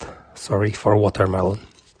distaste for watermelon.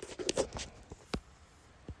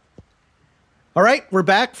 All right, we're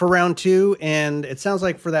back for round 2, and it sounds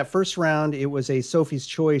like for that first round, it was a Sophie's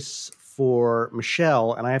choice for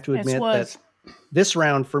Michelle, and I have to admit that this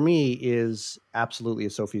round for me is absolutely a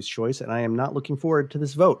Sophie's choice, and I am not looking forward to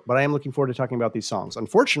this vote, but I am looking forward to talking about these songs.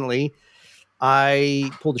 Unfortunately,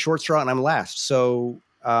 I pulled the short straw, and I'm last, so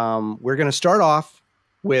we're going to start off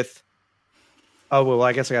with... Oh, well,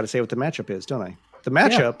 I guess I got to say what the matchup is, don't I? The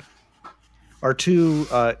matchup are two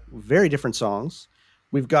very different songs.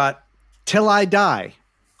 We've got Till I Die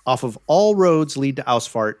off of All Roads Lead to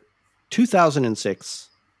Ausfahrt, 2006,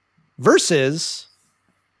 versus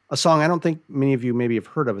a song I don't think many of you maybe have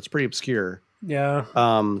heard of. It's pretty obscure. Yeah.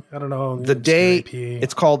 I don't know. The day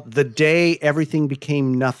it's called The Day Everything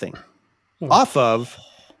Became Nothing, off of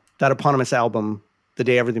that eponymous album, The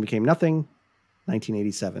Day Everything Became Nothing,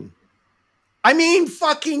 1987. I mean,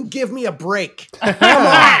 fucking give me a break. Come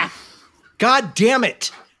on. God damn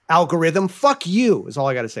it. Algorithm, fuck you is all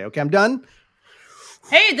I got to say. Okay, I'm done.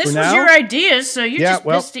 Hey, this was your idea, so you just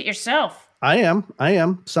pissed it yourself. I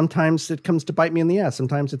am. Sometimes it comes to bite me in the ass.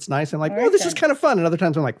 Sometimes it's nice. I'm like, this is kind of fun. And other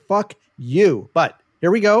times I'm like, fuck you. But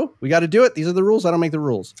here we go. We got to do it. These are the rules. I don't make the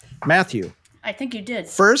rules. Matthew. I think you did.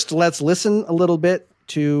 First, let's listen a little bit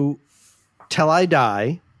to Till I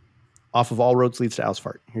Die off of All Roads Leads to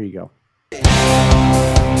Ausfahrt. Here you go.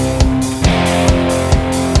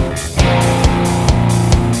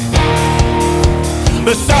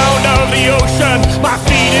 The sound of the ocean, my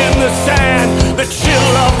feet in the sand, the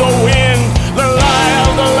chill of the wind, the lie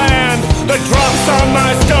of the land, the drops on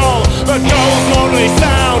my skull, the dull's lonely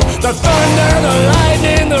sound, the thunder, the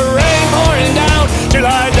lightning, the rain pouring down, till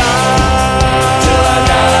I die, till I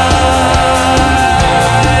die,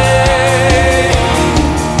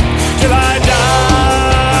 till I die,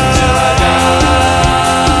 till I die,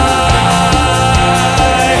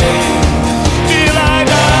 till I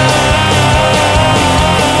die.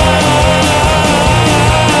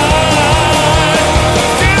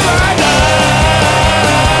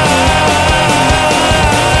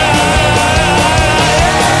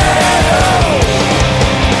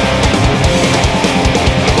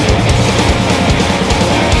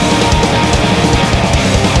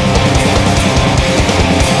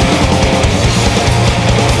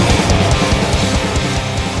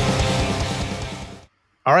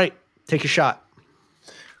 All right, take a shot.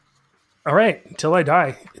 All right, Till I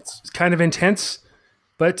Die. It's kind of intense,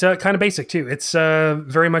 but kind of basic too. It's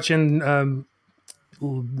very much in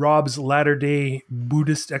Rob's latter-day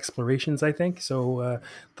Buddhist explorations, I think. So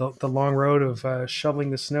the long road of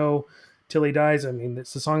shoveling the snow till he dies. I mean,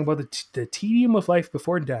 it's a song about the tedium of life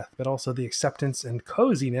before death, but also the acceptance and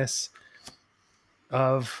coziness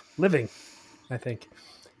of living, I think.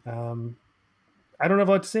 I don't have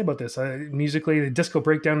a lot to say about this. Musically, the disco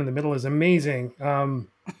breakdown in the middle is amazing. I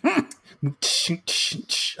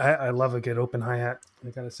love a good open hi-hat,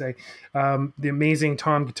 I gotta say. The amazing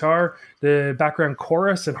tom guitar, the background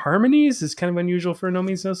chorus and harmonies is kind of unusual for a No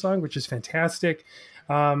Means No song, which is fantastic.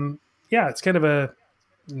 It's kind of a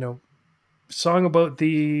song about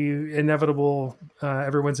the inevitable,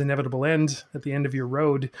 everyone's inevitable end at the end of your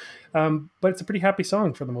road. But it's a pretty happy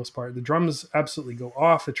song for the most part. The drums absolutely go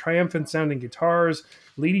off, the triumphant sounding guitars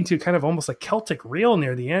leading to kind of almost like Celtic reel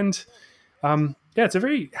near the end. It's a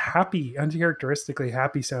very happy, uncharacteristically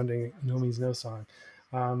happy sounding No Means No song.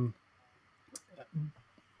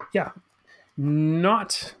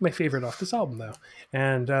 Not my favorite off this album though.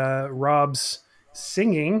 And Rob's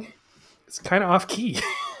singing is kind of off key.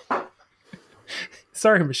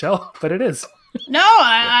 Sorry, Michelle, but it is. No,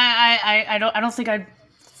 I don't think I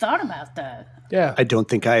thought about that. Yeah. I don't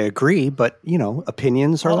think I agree, but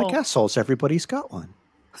opinions are like assholes. Everybody's got one.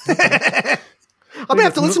 I'm gonna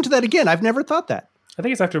have to listen to that again. I've never thought that. I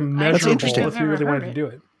think it's after Measurable interesting. if you really wanted to do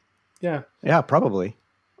it. Yeah. Yeah, probably.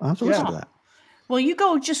 I'll have to listen to that. Well, you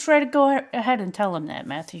go ahead and tell him that,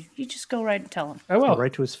 Matthew. You just go right and tell him. I will.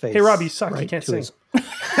 Right to his face. Hey, Rob, you suck. Right you can't to sing. his-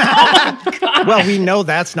 Well, we know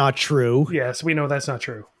that's not true. Yes, we know that's not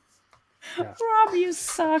true. Rob, You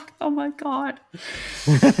suck. Oh my God.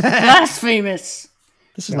 Blasphemous.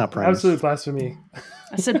 This is not Primus. Absolute blasphemy.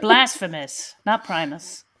 I said blasphemous, not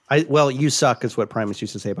Primus. Well, you suck is what Primus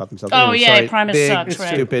used to say about themselves. Oh, Anyway, yeah, sorry. Primus Big, sucks,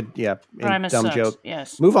 right. stupid, yeah, Primus dumb sucks, joke.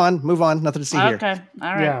 yes. Move on. Nothing to see here. Okay,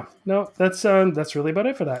 all right. Yeah. No, that's really about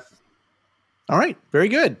it for that. All right, very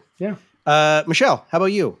good. Yeah. Michelle, how about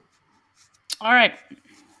you? All right.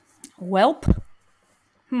 Welp.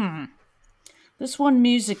 This one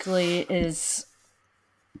musically is...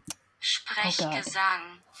 Sprechgesang.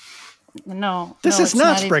 No. This no, is it's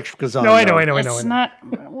not even- Sprechgesang. No, I know. It's not...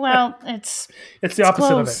 Well, it's... It's the opposite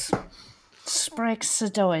close. of it.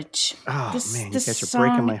 Sprechdeutsch. Oh, This man, you guys are song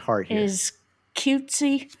breaking my heart here. is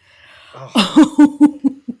cutesy.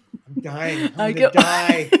 I'm dying. I'm go- gonna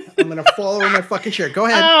die. I'm gonna fall over my fucking chair. Go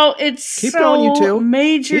ahead. Oh, it's Keep so going, you two.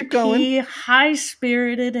 major Keep going. key,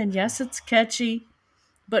 high-spirited, and yes, it's catchy.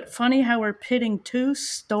 But funny how we're pitting two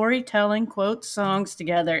storytelling quote songs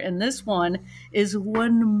together, and this one is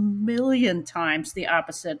 1,000,000 times the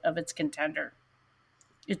opposite of its contender.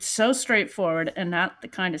 It's so straightforward and not the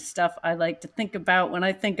kind of stuff I like to think about when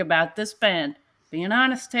I think about this band. Being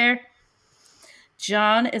honest here,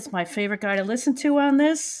 John is my favorite guy to listen to on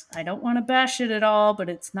this. I don't want to bash it at all, but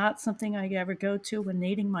it's not something I ever go to when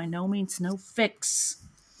needing my no means no fix.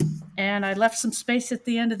 And I left some space at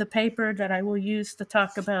the end of the paper that I will use to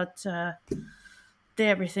talk about the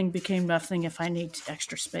everything became nothing if I need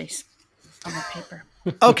extra space on the paper.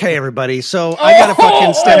 Okay, everybody. So I gotta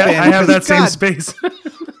fucking step in. I have that 'cause same God, space.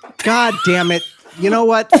 God damn it. You know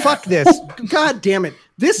what? Fuck this. God damn it.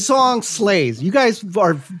 This song slays. You guys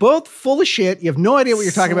are both full of shit. You have no idea what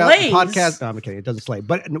you're talking about. The Slays? podcast. No, I'm kidding. It doesn't slay.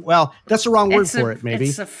 But, well, that's the wrong word for it, maybe.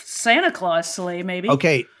 It's a Santa Claus sleigh, maybe.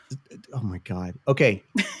 Okay. Oh, my God. Okay.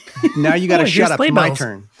 Now you got to Oh, shut here's up. sleigh It's my bells.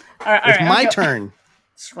 turn. All right, It's my I'll go. turn.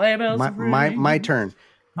 Sleigh bells My ring. turn.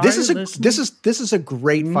 Are This you is a listening? this is a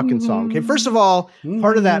great fucking song. Okay, first of all,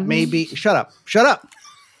 part of that may be shut up.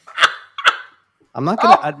 I'm not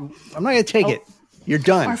gonna I'm not gonna take it. You're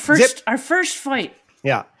done. Our Zip. first fight.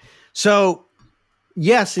 Yeah. So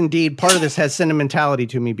yes, indeed, part of this has sentimentality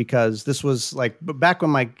to me because this was like back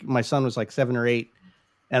when my son was like 7 or 8,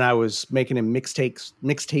 and I was making him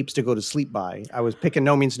mixtapes to go to sleep by. I was picking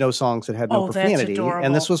No Means No songs that had no Oh, that's profanity, adorable.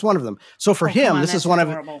 and this was one of them. So for Oh, come him, on, this is that's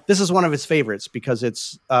adorable. one of his favorites because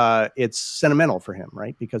it's sentimental for him,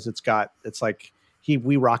 right? Because it's like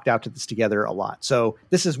we rocked out to this together a lot. So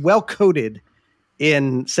this is well coded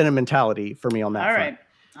in sentimentality for me on that front.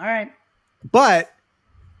 All right. But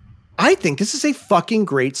I think this is a fucking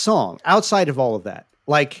great song outside of all of that.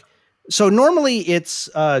 Like, so normally it's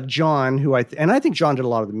John who I think John did a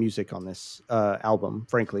lot of the music on this album,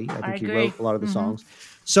 frankly. I think he agree. wrote a lot of the songs.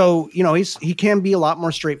 So, you know, he can be a lot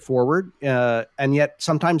more straightforward. And yet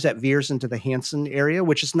sometimes that veers into the Hanson area,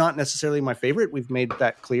 which is not necessarily my favorite. We've made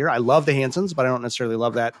that clear. I love the Hansons, but I don't necessarily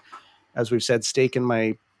love that, as we've said, steak in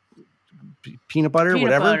my peanut butter,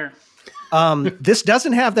 whatever. Butter. This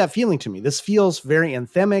doesn't have that feeling to me. This feels very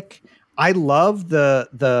anthemic. I love the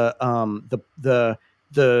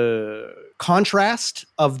contrast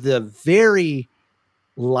of the very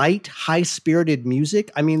light, high-spirited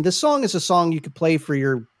music. I mean, this song is a song you could play for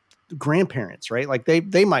your grandparents, right? Like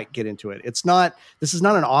they might get into it. This is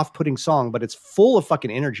not an off-putting song, but it's full of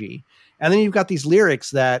fucking energy. And then you've got these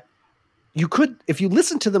lyrics that you could, if you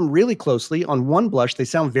listen to them really closely, on one blush, they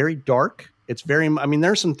sound very dark. It's very, I mean,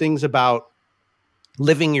 there's some things about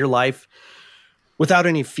living your life without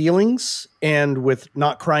any feelings and with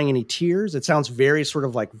not crying any tears. It sounds very sort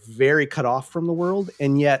of like very cut off from the world.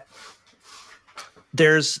 And yet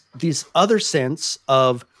there's this other sense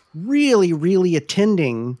of really, really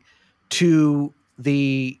attending to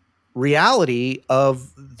the reality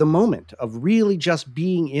of the moment, of really just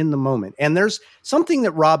being in the moment. And there's something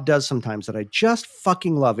that Rob does sometimes that I just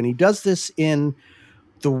fucking love. And he does this in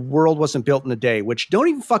The World Wasn't Built in a Day, which don't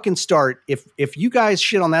even fucking start. If you guys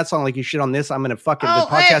shit on that song like you shit on this, I'm going to fucking, the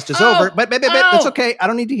podcast is over. But that's okay. I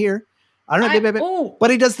don't need to hear. I don't know. But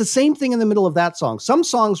he does the same thing in the middle of that song. Some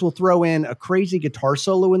songs will throw in a crazy guitar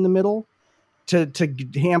solo in the middle to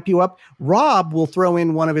amp you up. Rob will throw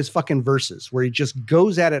in one of his fucking verses where he just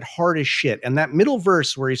goes at it hard as shit. And that middle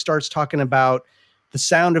verse where he starts talking about the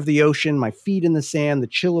sound of the ocean, my feet in the sand, the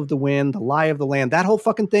chill of the wind, the lie of the land, that whole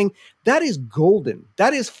fucking thing, that is golden.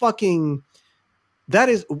 That is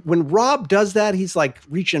when Rob does that, he's like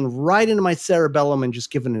reaching right into my cerebellum and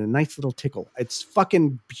just giving it a nice little tickle. It's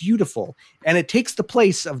fucking beautiful. And it takes the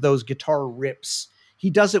place of those guitar rips He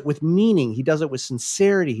does it with meaning. He does it with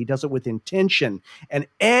sincerity. He does it with intention. And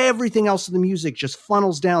everything else in the music just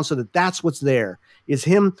funnels down so that that's what's there, is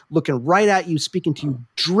him looking right at you, speaking to you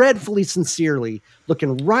dreadfully sincerely,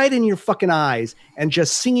 looking right in your fucking eyes, and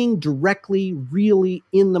just singing directly, really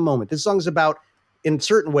in the moment. This song is about, in a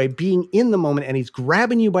certain way, being in the moment, and he's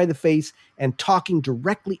grabbing you by the face and talking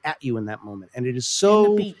directly at you in that moment. And it is so...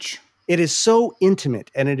 On the beach. It is so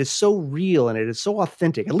intimate, and it is so real, and it is so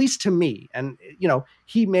authentic, at least to me. And, you know,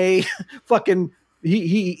 he may fucking,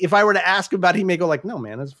 he if I were to ask him about it, he may go like, no,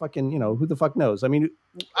 man, that's fucking, you know, who the fuck knows? I mean,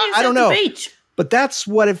 I don't know. Beach. But that's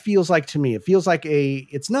what it feels like to me. It feels like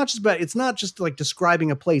it's not just like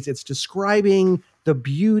describing a place. It's describing the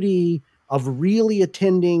beauty of really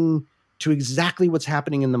attending to exactly what's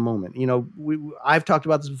happening in the moment. You know, I've talked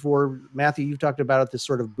about this before. Matthew, you've talked about it, this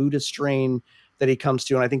sort of Buddhist strain that he comes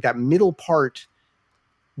to. And I think that middle part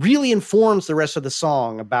really informs the rest of the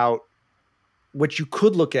song about what you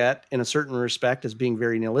could look at in a certain respect as being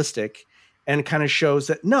very nihilistic, and kind of shows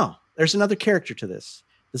that, no, there's another character to this.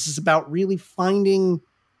 This is about really finding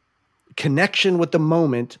connection with the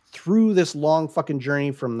moment through this long fucking journey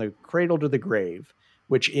from the cradle to the grave,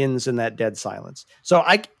 which ends in that dead silence. So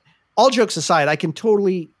all jokes aside, I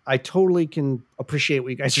totally can appreciate what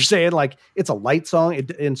you guys are saying. Like, it's a light song.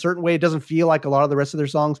 In a certain way, it doesn't feel like a lot of the rest of their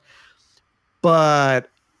songs. But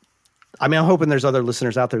I mean, I'm hoping there's other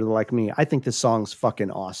listeners out there that are like me. I think this song's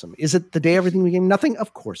fucking awesome. Is it The Day Everything Became Nothing?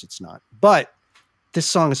 Of course it's not. But this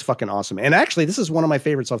song is fucking awesome. And actually, this is one of my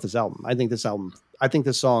favorites off this album. I think this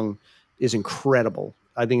song is incredible.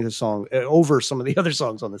 I think this song, over some of the other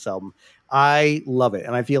songs on this album, I love it.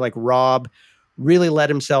 And I feel like Rob really let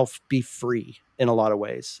himself be free in a lot of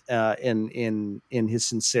ways, in his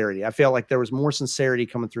sincerity. I felt like there was more sincerity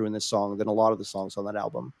coming through in this song than a lot of the songs on that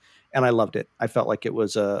album. And I loved it. I felt like it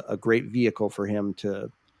was a great vehicle for him to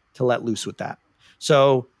let loose with that.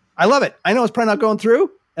 So I love it. I know it's probably not going through,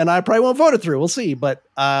 and I probably won't vote it through. We'll see. But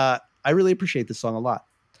I really appreciate this song a lot.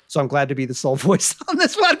 So I'm glad to be the sole voice on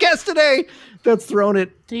this podcast today that's thrown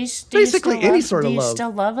it basically any sort of love. Do you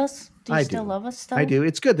still love us? Do you I still do. love us still? I do.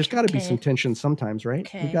 It's good. There's got to be Okay. some tension sometimes, right?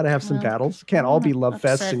 Okay. We got to have some Well, battles. It can't all be love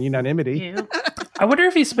fests upset and unanimity. You. I wonder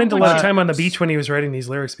if he spent a Oh, lot of yeah. time on the beach when he was writing these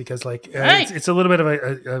lyrics, because like Right. it's a little bit of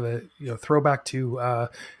a throwback to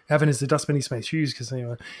Heaven is the dust beneath my shoes, because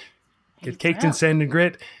get caked in sand and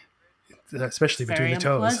grit, especially Very between the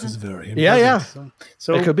toes. unpleasant. Is very Yeah, yeah. unpleasant.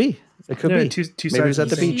 So It could be. It could yeah, be. two Maybe sides it was at of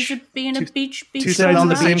the the same- beach. You should be in a beach two Sitting sides on of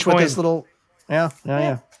the the same beach with coin. this little. Yeah.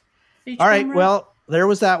 beach All right. bum Well, there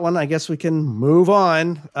was that one. I guess we can move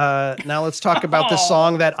on. Now let's talk about this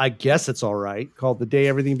song that I guess it's all right, called "The Day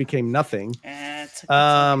Everything Became Nothing." It's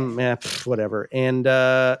Whatever. And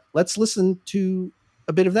let's listen to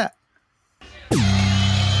a bit of that.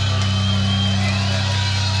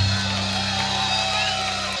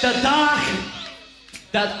 De dag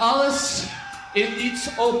dat alles in iets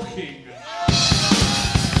opging.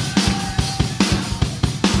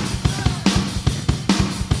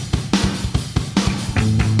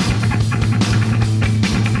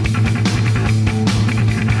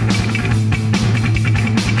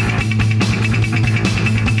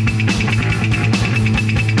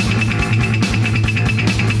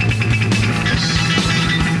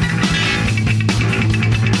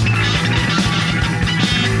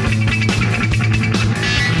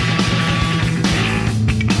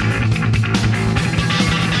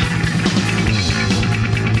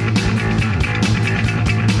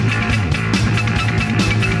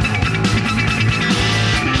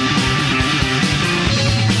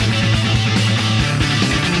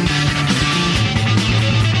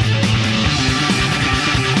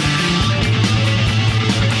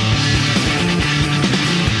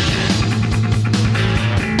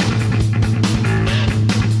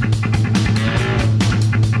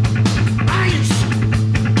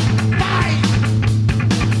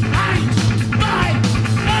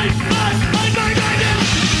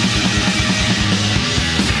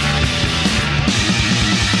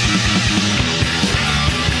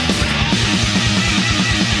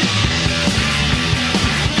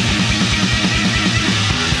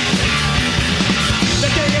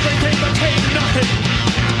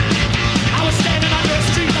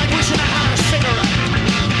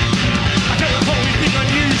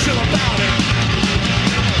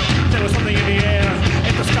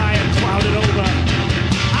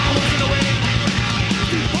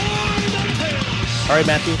 All right,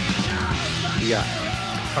 Matthew. Yeah.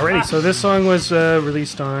 Alrighty, so this song was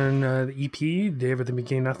released on the EP, Day Everything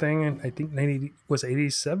Became Nothing, and I think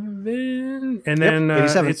 87, and then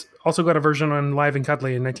 87. it's also got a version on Live and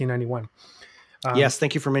Cuddly in 1991. Yes,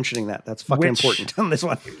 thank you for mentioning that. That's fucking important on this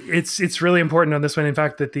one. It's really important on this one. In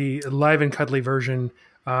fact, that the Live and Cuddly version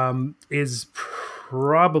is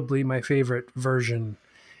probably my favorite version,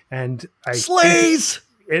 and I Slays.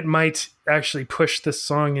 It might actually push this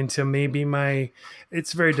song into maybe my.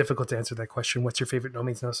 It's very difficult to answer that question. What's your favorite No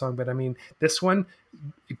Means No song? But I mean, this one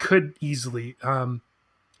could easily,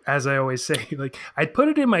 as I always say, like I'd put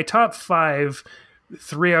it in my top 5,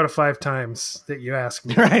 3 out of 5 times that you ask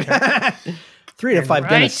me. Right. 3 to 5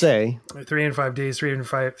 minutes, say. 3 out of 5 days, 3 out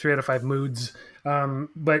of 5 moods.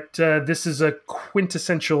 But this is a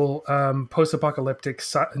quintessential post-apocalyptic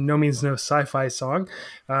No Means No sci-fi song.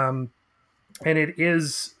 And it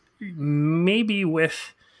is maybe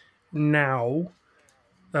with now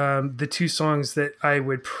the 2 songs that I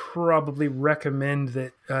would probably recommend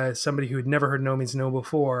that somebody who had never heard No Means No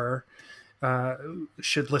before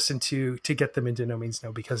should listen to get them into No Means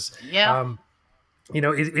No, because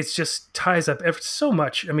it's just ties up so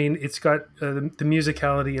much. I mean, it's got the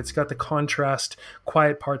musicality, it's got the contrast,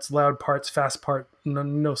 quiet parts, loud parts, fast part,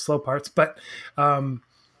 no slow parts, but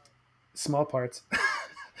small parts.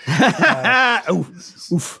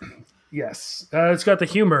 Oof. Yes. It's got the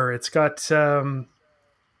humor. It's got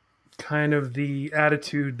kind of the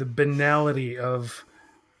attitude, the banality of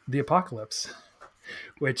the apocalypse,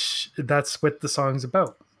 which that's what the song's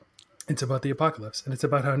about. It's about the apocalypse, and it's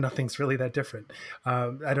about how nothing's really that different.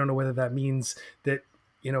 I don't know whether that means that,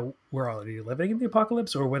 we're already living in the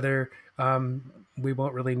apocalypse, or whether we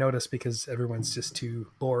won't really notice because everyone's just too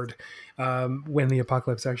bored when the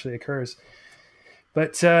apocalypse actually occurs.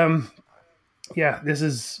 But this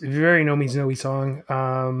is a very No Means No-y song.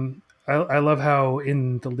 I love how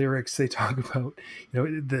in the lyrics they talk about,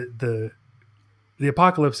 the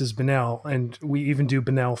apocalypse is banal, and we even do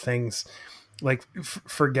banal things like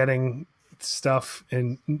forgetting stuff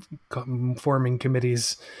and forming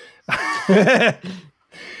committees. I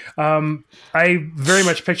very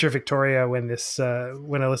much picture Victoria when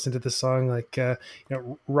I listen to this song, like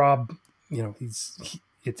Rob,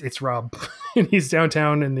 it's Rob, and he's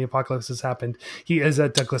downtown and the apocalypse has happened. He is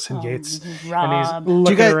at Douglas and Gates, Rob. and he's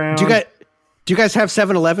looking around. Do you guys have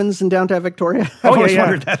 7-Elevens in downtown Victoria? I've always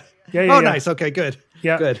wondered that. Yeah, nice. Okay, good.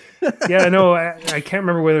 Yeah, good. Yeah, no, I can't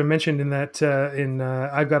remember whether I mentioned in that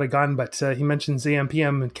I've Got a Gun, but he mentions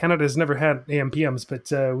AM/PM, and Canada's never had AM/PMs,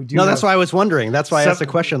 but we do. No, that's why I was wondering. That's why I asked the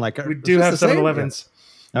question. Like, we do have 7-Elevens.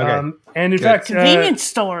 Yeah. Okay. And in fact, convenience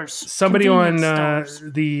stores. Somebody Convenience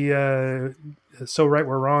stores. the So Right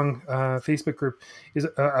We're Wrong Facebook group is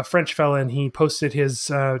a French fella, and he posted his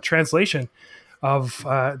translation of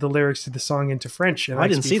the lyrics to the song into French, and I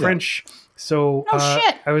didn't see French. That. So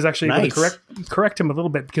shit. I was actually able to correct him a little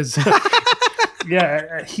bit, because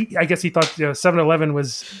I guess he thought 7-Eleven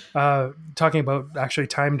was talking about actually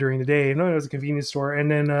time during the day. No, it was a convenience store. And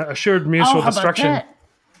then assured mutual destruction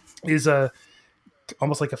is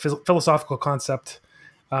almost like a philosophical concept.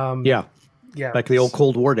 Yeah, like the old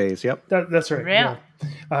Cold War days. Yep, that's right. Yeah.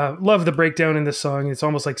 Love the breakdown in this song. It's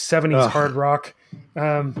almost like 70s hard rock.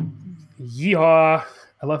 Yeehaw.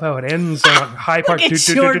 I love how it ends on a high part.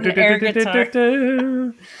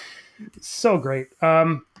 So great.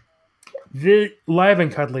 The Live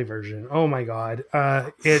and Cuddly version. Oh my God.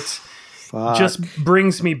 It just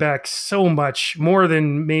brings me back so much more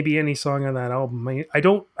than maybe any song on that album. I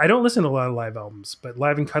don't listen to a lot of live albums, but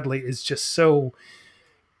Live and Cuddly is just so,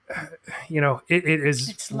 it is.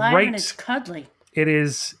 It's live and it's cuddly. It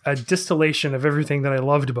is a distillation of everything that I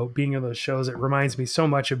loved about being in those shows. It reminds me so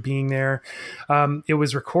much of being there. It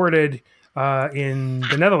was recorded in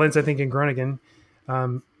the Netherlands, I think in Groningen.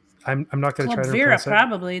 I'm not going to try to Vera, pronounce it.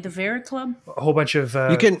 probably the Vera Club. A whole bunch of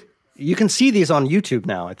you can see these on YouTube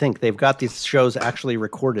now. I think they've got these shows actually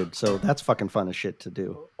recorded, so that's fucking fun as shit to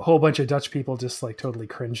do. A whole bunch of Dutch people just like totally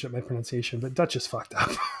cringed at my pronunciation, but Dutch is fucked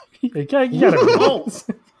up. You gotta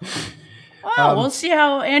we'll see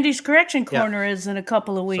how Andy's correction corner is in a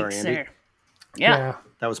couple of weeks. Sorry, there. Yeah.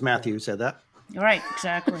 That was Matthew who said that. Right,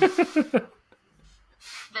 exactly. The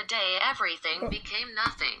day everything became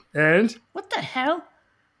nothing. And? What the hell?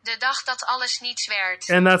 De dag dat alles niets werd.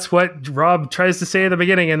 And that's what Rob tries to say at the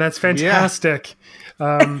beginning, and that's fantastic.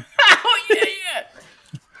 Oh, yeah.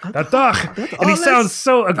 Dat dag. And he sounds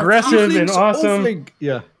so aggressive and awesome.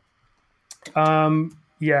 Yeah.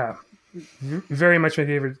 Yeah. Very much my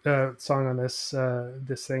favorite song on this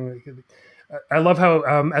thing. I love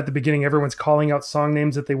how at the beginning everyone's calling out song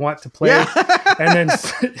names that they want to play, and then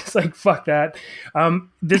it's like fuck that.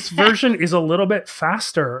 This version is a little bit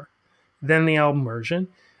faster than the album version,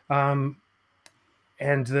 and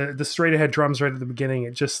the straight ahead drums right at the beginning,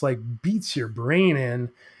 it just like beats your brain in.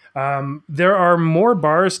 There are more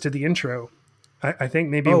bars to the intro. I think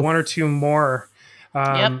maybe one or two more.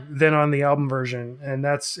 than on the album version, and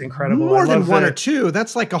that's incredible. More I than love one the- or two.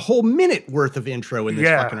 That's like a whole minute worth of intro in this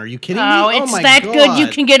Yeah. fucking. Are you kidding Oh, me? it's my that God. good you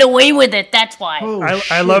can get away with it. That's why. Oh, I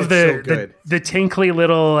shit, love it's so the good. the tinkly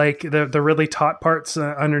little like the really taut parts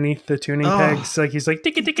underneath the tuning Oh. pegs. Like he's like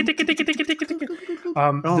ticka ticka ticka ticka ticka ticka ticka.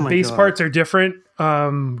 Oh The my bass God. parts are different.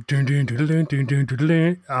 Dun, dun, dun, dun, dun, dun, dun,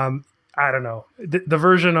 dun. I don't know. The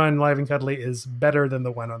version on Live and Cuddly is better than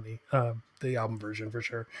the one on the album version for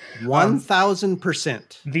sure.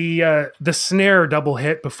 1,000%. The snare double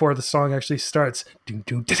hit before the song actually starts. Dun,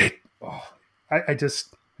 dun, dun, dun. Oh, I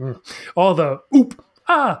just all the oop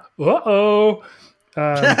uh-oh. Oh, My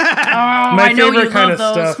I know you favorite kind love of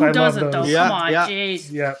those. stuff. Who I doesn't love though? those. Yeah, Come on, yeah.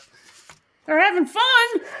 jeez. Yeah. They're having fun.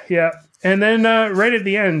 Yeah. And then right at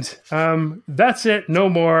the end, that's it, no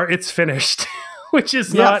more, it's finished. Which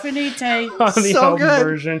is not Finite. on the So album good.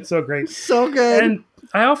 version. So great. So good. And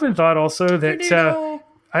I often thought also that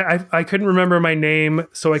I couldn't remember my name,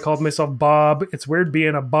 so I called myself Bob. It's weird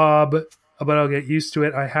being a Bob, but I'll get used to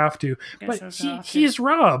it. I have to. But he's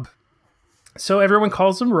Rob. So everyone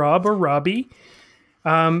calls him Rob or Robbie.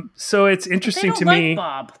 So it's They interesting don't to like me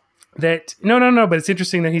Bob. that no, but it's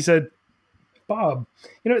interesting that he said Bob.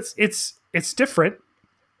 You know, it's different,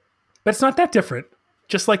 but it's not that different.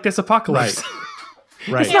 Just like this apocalypse.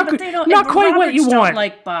 Right. Yeah, but they don't. not quite what you Roberts want. Don't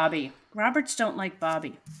like Bobby. Roberts don't like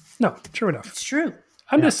Bobby. No, true enough. It's true.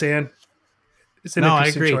 I'm just saying, it's an No, I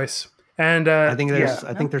interesting agree. choice. And I think there's yeah,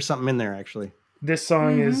 I think there's something in there actually. this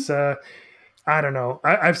song is I don't know.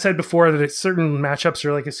 I've said before that certain matchups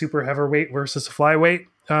are like a super heavyweight versus a flyweight.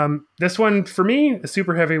 This one for me, a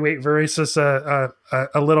super heavyweight versus a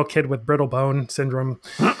little kid with brittle bone syndrome.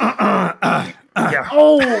 Yeah.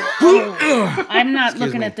 Oh, I'm not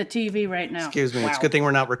looking me. at the TV right now. Excuse me. It's a Wow. good thing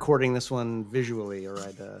we're not recording this one visually, or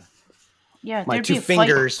I'd Yeah, my there'd two be a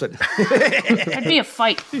fingers. But Fight. There'd be a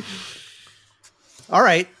fight. all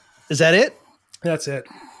right, is that it? That's it.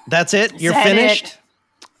 That's it. You're that finished. it?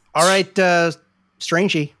 All right,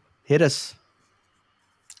 Strangey, hit us.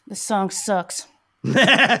 This song sucks.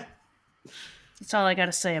 That's all I got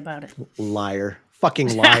to say about it. Liar,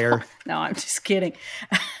 fucking liar. No, I'm just kidding.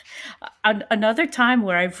 Another time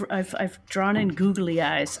where I've drawn in googly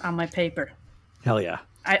eyes on my paper. Hell yeah.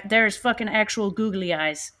 There's fucking actual googly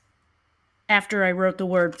eyes after I wrote the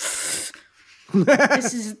word.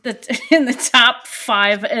 This is in the top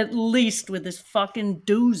 5 at least with this fucking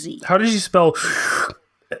doozy. How did you spell?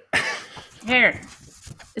 Here.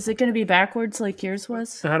 Is it going to be backwards like yours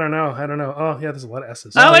was? I don't know. Oh yeah, there's a lot of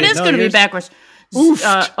S's. Oh, it is no, going to be yours- backwards.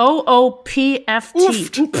 OOPFT.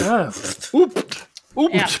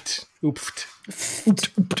 Yeah. Ooped.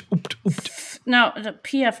 No, the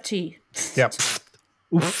PFT. Yep.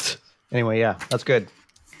 Oof. Anyway, yeah, that's good.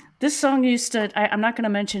 This song used to, I'm not going to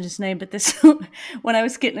mention his name, but this, when I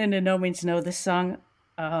was getting into No Means No, this song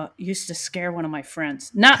used to scare one of my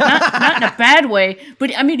friends. Not in a bad way,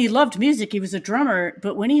 but I mean, he loved music. He was a drummer,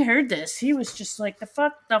 but when he heard this, he was just like, the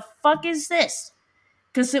fuck is this?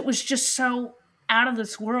 Because it was just so out of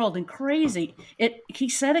this world and crazy. He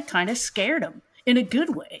said it kind of scared him in a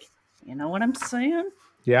good way. You know what I'm saying?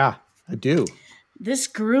 Yeah, I do. This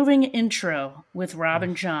grooving intro with Rob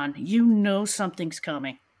and John, you know something's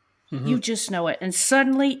coming. You just know it. And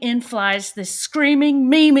suddenly in flies this screaming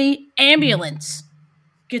Mimi ambulance.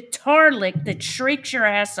 Guitar lick that shrieks your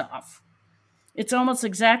ass off. It's almost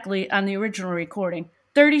exactly on the original recording.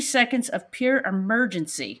 30 seconds of pure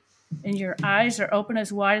emergency. And your eyes are open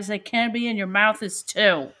as wide as they can be and your mouth is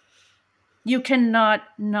too. You cannot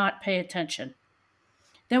not pay attention.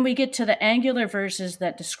 Then we get to the angular verses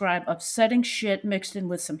that describe upsetting shit mixed in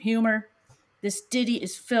with some humor. This ditty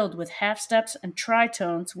is filled with half steps and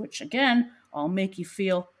tritones, which again, all make you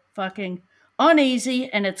feel fucking uneasy,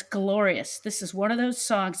 and it's glorious. This is one of those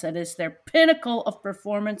songs that is their pinnacle of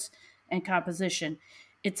performance and composition.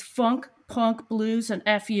 It's funk, punk, blues, and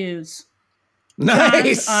FUs.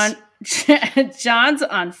 Nice. John's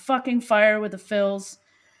on fucking fire with the fills.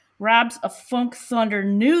 Rob's a funk thunder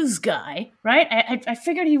news guy, right? I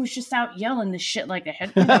figured he was just out yelling this shit like the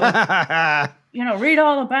head. Read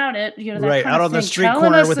all about it. That Right, kind out of on the thing. street Telling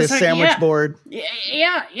corner us with this- his sandwich board.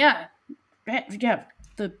 Yeah.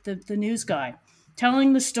 The news guy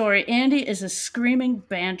telling the story. Andy is a screaming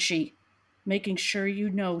banshee, making sure you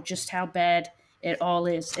know just how bad it all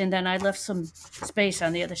is. And then I left some space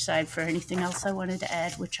on the other side for anything else I wanted to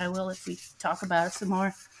add, which I will if we talk about it some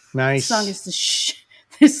more. Nice.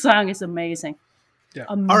 This song is amazing. Yeah.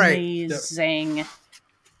 Amazing.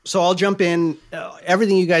 So I'll jump in.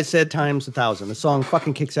 Everything you guys said times 1,000. The song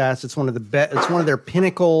fucking kicks ass. It's one of the best. It's one of their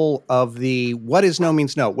pinnacle of the what is no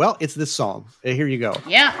means no. Well, it's this song. Here you go.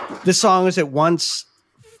 Yeah. This song is at once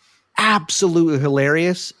absolutely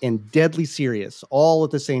hilarious and deadly serious all at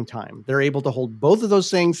the same time. They're able to hold both of those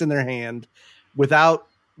things in their hand without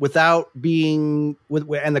being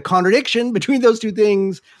and the contradiction between those two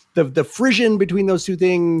things, the frisson between those two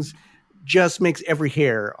things just makes every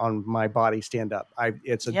hair on my body stand up.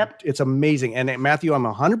 It's amazing. And Matthew, I'm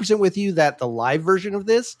 100% with you that the live version of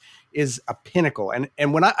this is a pinnacle.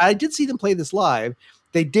 And when I did see them play this live,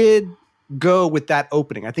 they did go with that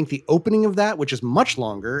opening. I think the opening of that, which is much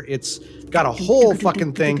longer, it's got a whole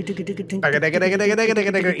fucking thing.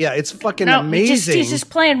 Yeah, it's fucking amazing. He's just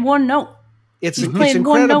playing one note. It's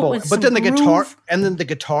incredible. But then the guitar, and then the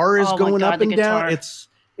guitar is going up and down.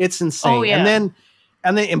 It's insane. Oh, yeah.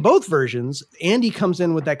 And then in both versions, Andy comes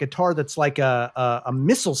in with that guitar that's like a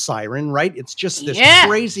missile siren, right? It's just this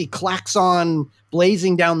crazy klaxon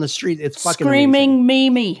blazing down the street. It's fucking screaming amazing.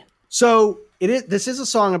 Mimi. So this is a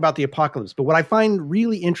song about the apocalypse, but what I find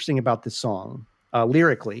really interesting about this song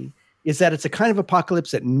lyrically is that it's a kind of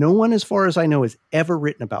apocalypse that no one, as far as I know, has ever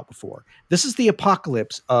written about before. This is the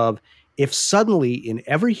apocalypse of if suddenly in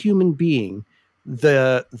every human being,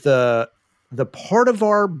 the part of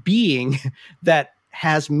our being that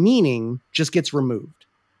has meaning just gets removed.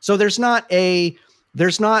 So there's not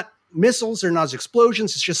missiles, there's not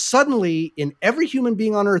explosions. It's just suddenly in every human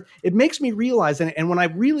being on earth, it makes me realize, and when I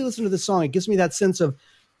really listen to this song, it gives me that sense of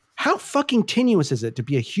how fucking tenuous is it to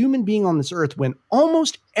be a human being on this earth when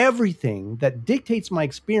almost everything that dictates my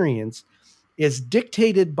experience is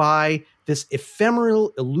dictated by this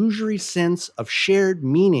ephemeral, illusory sense of shared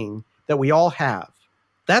meaning that we all have.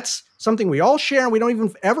 That's something we all share and we don't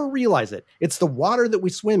even ever realize it. It's the water that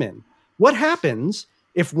we swim in. What happens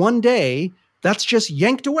if one day that's just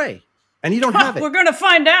yanked away and you don't have it? We're going to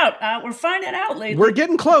find out. We're finding out lately. We're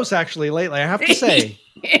getting close, actually, lately, I have to say.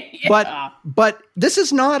 Yeah. But this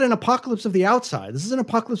is not an apocalypse of the outside. This is an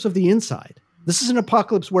apocalypse of the inside. This is an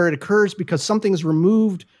apocalypse where it occurs because something is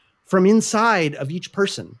removed from inside of each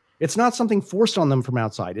person. It's not something forced on them from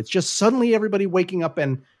outside. It's just suddenly everybody waking up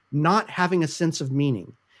and not having a sense of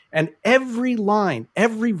meaning. And every line,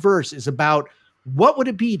 every verse is about what would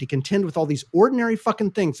it be to contend with all these ordinary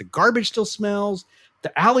fucking things. The garbage still smells.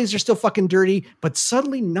 The alleys are still fucking dirty, but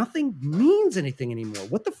suddenly nothing means anything anymore.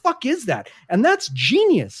 What the fuck is that? And that's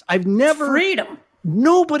genius. I've never freedom.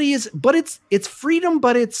 Nobody is, but it's freedom,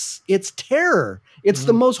 but it's terror. It's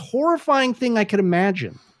the most horrifying thing I could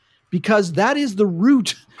imagine, because that is the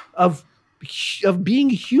root of being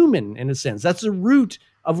human in a sense. That's the root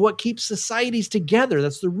of what keeps societies together.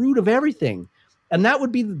 That's the root of everything. And that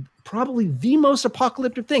would be probably the most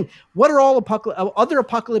apocalyptic thing. What are all other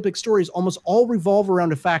apocalyptic stories almost all revolve around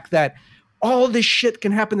the fact that all this shit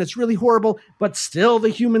can happen that's really horrible, but still the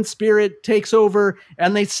human spirit takes over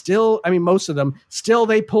and they still, most of them, still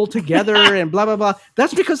they pull together and blah, blah, blah.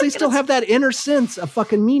 That's because they still have that inner sense of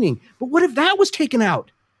fucking meaning. But what if that was taken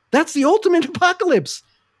out? That's the ultimate apocalypse.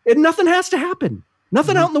 And nothing has to happen.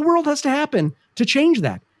 Nothing out in the world has to happen to change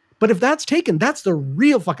that. But if that's taken, that's the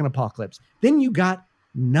real fucking apocalypse. Then you got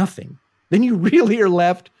nothing. Then you really are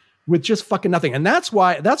left with just fucking nothing. And that's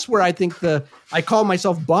where I think I call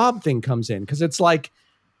myself Bob thing comes in. Because it's like,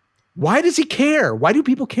 why does he care? Why do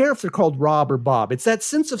people care if they're called Rob or Bob? It's that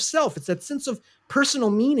sense of self. It's that sense of personal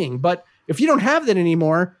meaning. But if you don't have that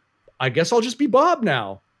anymore, I guess I'll just be Bob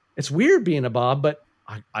now. It's weird being a Bob, but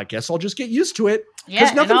I guess I'll just get used to it.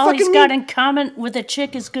 Yeah, and all he's got in common with a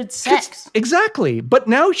chick is good sex. Exactly. But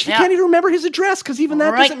now she can't even remember his address because even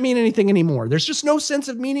that doesn't mean anything anymore. There's just no sense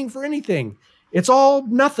of meaning for anything. It's all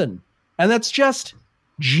nothing. And that's just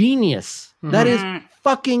genius. Mm-hmm. That is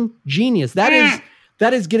fucking genius. That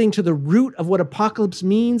is getting to the root of what apocalypse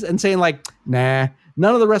means and saying like, nah,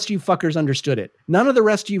 none of the rest of you fuckers understood it. None of the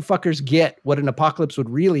rest of you fuckers get what an apocalypse would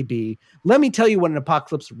really be. Let me tell you what an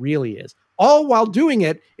apocalypse really is. All while doing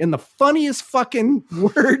it in the funniest fucking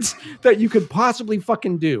words that you could possibly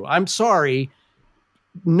fucking do. I'm sorry.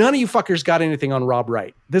 None of you fuckers got anything on Rob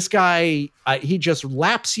Wright. This guy, he just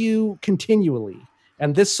laps you continually.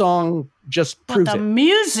 And this song just proves it. But the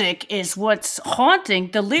music is what's haunting.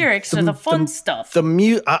 The lyrics are the fun stuff.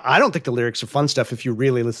 I don't think the lyrics are fun stuff if you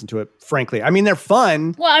really listen to it, frankly. They're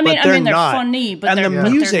fun. Well, they're not funny, but the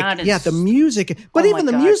music, they're not as... the music. But even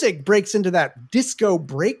the music breaks into that disco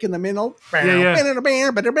break in the middle. That's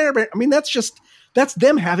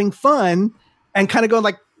them having fun and kind of going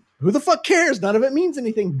like, who the fuck cares? None of it means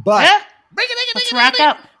anything. But let's rack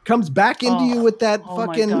up. Comes back into you with that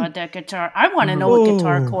fucking... Oh my God, that guitar. I want to know what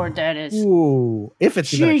guitar chord that is. Ooh. If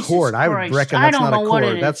it's even a chord, I would reckon that's not a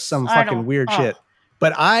chord. That's some fucking weird shit.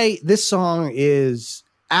 But this song is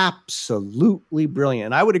absolutely brilliant.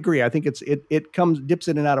 And I would agree. I think it dips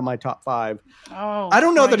in and out of my top 5. Oh, I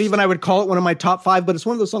don't know that Christ. even I would call it one of my top 5, but it's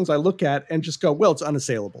one of those songs I look at and just go, well, it's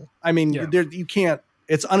unassailable. I mean, you can't.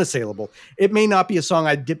 It's unassailable. It may not be a song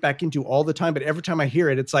I dip back into all the time, but every time I hear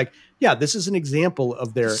it, it's like, yeah, this is an example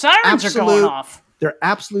of their Sirens are going off. They're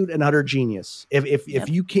absolute and utter genius.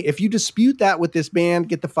 If you dispute that with this band,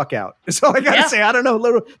 get the fuck out. So I gotta say, I don't know.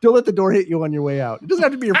 Don't let the door hit you on your way out. It doesn't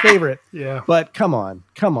have to be your favorite. Yeah. But come on,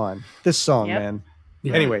 this song, man.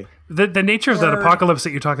 Yeah. Anyway, the nature of that apocalypse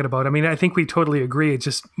that you're talking about. I mean, I think we totally agree. It's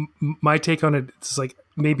just my take on it. It's like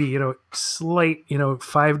maybe slight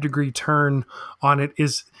 5-degree turn on it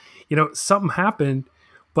is something happened,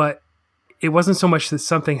 but it wasn't so much that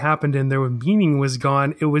something happened and their meaning was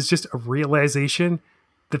gone. It was just a realization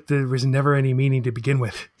that there was never any meaning to begin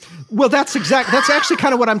with. Well, that's actually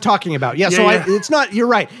kind of what I'm talking about. Yeah. It's not, you're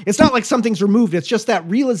right. It's not like something's removed. It's just that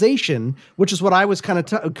realization, which is what I was kind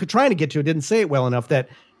of trying to get to. I didn't say it well enough that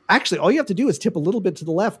actually all you have to do is tip a little bit to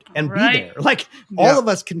the left and be there. Like all of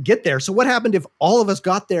us can get there. So what happened if all of us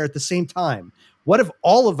got there at the same time? What if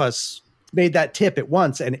all of us made that tip at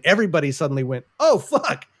once and everybody suddenly went, oh,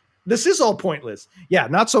 fuck. This is all pointless. Yeah,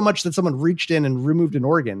 not so much that someone reached in and removed an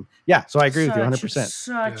organ. Yeah, so I agree with you 100%.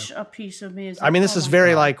 Such a piece of music. I mean, this is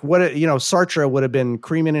very like Sartre would have been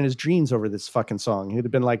creaming in his jeans over this fucking song. He'd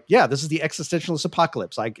have been like, yeah, this is the existentialist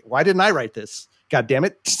apocalypse. Like, why didn't I write this? God damn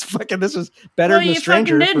it. Fucking this is better than The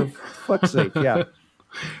Stranger, for fuck's sake. Yeah.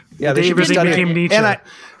 Yeah, they should be studying. Nietzsche. And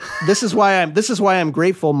this is why I'm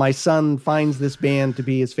grateful my son finds this band to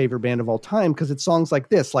be his favorite band of all time, because it's songs like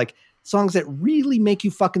this, like songs that really make you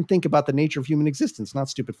fucking think about the nature of human existence, not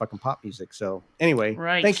stupid fucking pop music. So anyway,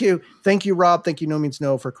 thank you, Rob. Thank you, No Means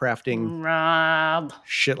No, for crafting Rob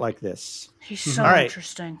shit like this. He's so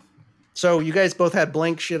interesting. So you guys both had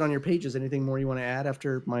blank shit on your pages. Anything more you want to add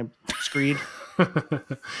after my screed?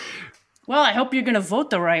 Well, I hope you're going to vote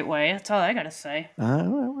the right way. That's all I got to say.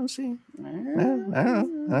 We'll see. I don't know. I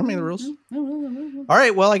don't make the rules. All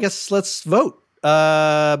right. Well, I guess let's vote.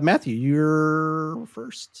 Matthew, you're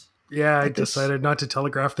first. Yeah, I decided not to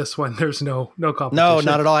telegraph this one. There's no competition. No,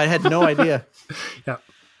 not at all. I had no idea. Yeah.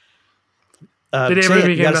 The day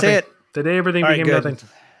everything became nothing. The day everything became nothing.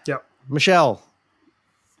 Yeah. Michelle.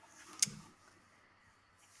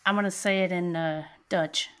 I'm going to say it in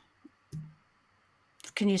Dutch.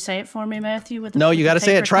 Can you say it for me, Matthew? No, you got to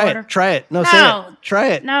say it. Try it. Try it. No, say it. Try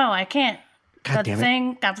it. No, I can't. God damn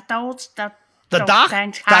it. De dag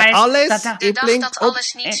dat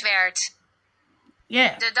alles niets werd.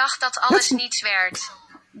 Yeah. De dag dat alles niets werd.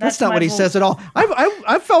 That's not what he says at all.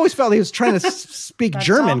 I've always felt he was trying to speak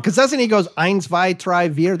German, because doesn't he goes 1, 2, 3,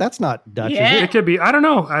 4? That's not Dutch, is it? It could be. I don't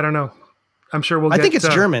know. I'm sure we'll. I think it's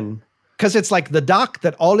German, because it's like the dag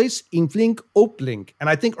dat alles in flink oplink, and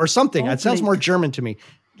I think or something. It sounds more German to me.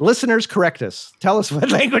 Listeners, correct us. Tell us what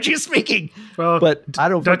language he's speaking. Well, but I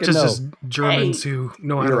don't Dutch fucking know. is just Germans who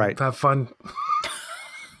know how to have fun.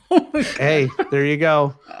 Hey, there you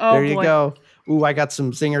go. There you go. Ooh, I got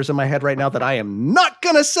some singers in my head right now that I am not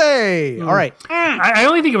going to say. All right. I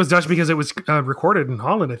only think it was Dutch because it was recorded in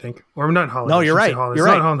Holland, I think. Or not in Holland. No, you're right. It's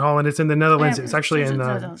not in Holland. It's in the Netherlands. It's actually in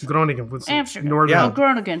Groningen. Amsterdam. Yeah.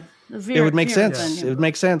 Groningen. It would make sense. It would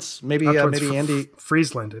make sense. Maybe Andy.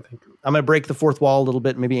 Friesland, I think. I'm going to break the fourth wall a little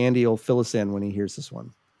bit. Maybe Andy will fill us in when he hears this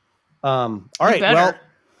one. All right. Well,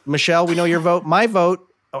 Michelle, we know your vote. My vote.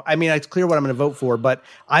 I mean, it's clear what I'm going to vote for, but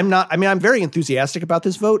I'm not. I mean, I'm very enthusiastic about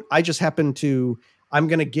this vote. I just happen to. I'm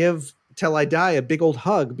going to give Till I Die a big old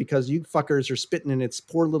hug because you fuckers are spitting in its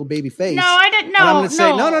poor little baby face. No, I didn't know. And I'm going to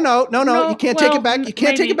say, no. You can't take it back. You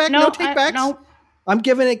can't take it back. No take backs. No. I'm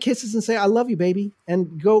giving it kisses and say, I love you, baby,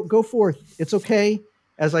 and go forth. It's okay.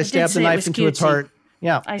 As I stab the knife into its heart.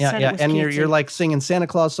 Yeah, yeah. And you're like singing Santa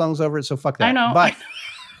Claus songs over it. So fuck that. I know.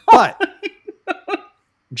 But.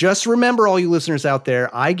 Just remember, all you listeners out there,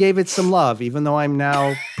 I gave it some love, even though I'm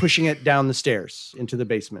now pushing it down the stairs into the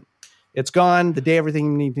basement. It's gone. The day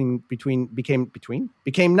everything became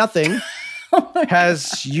nothing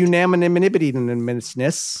has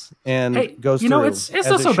unanimousness and goes through. It's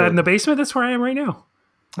not so bad in the basement. That's where I am right now.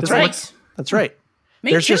 That's right. That's right.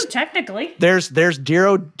 Me too, technically. There's dear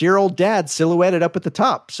old dad silhouetted up at the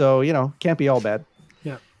top. So, can't be all bad.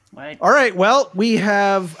 Yeah. Right. All right. Well, we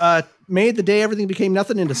have made the day everything became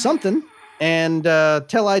nothing into something, and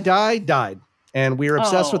Till I Die died. And we are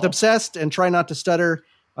obsessed with obsessed, and Try Not to Stutter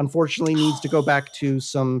unfortunately needs to go back to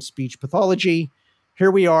some speech pathology.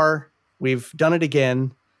 Here we are. We've done it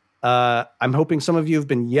again. I'm hoping some of you have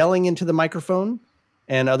been yelling into the microphone,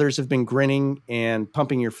 and others have been grinning and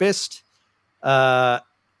pumping your fist.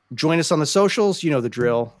 Join us on the socials. You know the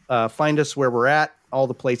drill. Find us where we're at. all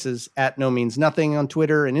the places at No Means Nothing on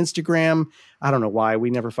Twitter and Instagram. I don't know why we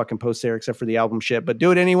never fucking post there except for the album shit, but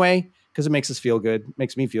do it anyway because it makes us feel good,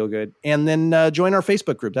 makes me feel good. And then join our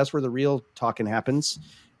Facebook group. That's where the real talking happens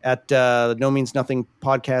at No Means Nothing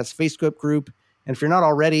podcast Facebook group. And if you're not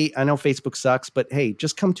already, I know Facebook sucks, but hey,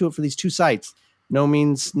 just come to it for these 2 sites. No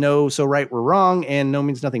Means No, So Right, We're Wrong, and No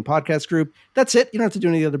Means Nothing podcast group. That's it. You don't have to do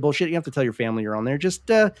any other bullshit. You don't have to tell your family you're on there.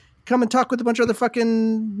 Just come and talk with a bunch of other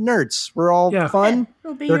fucking nerds. We're all fun.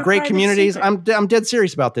 They're great communities. I'm dead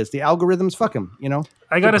serious about this. The algorithms, fuck them, you know?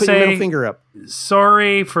 I got to say, middle finger up.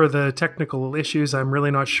 Sorry for the technical issues. I'm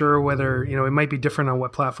really not sure whether, it might be different on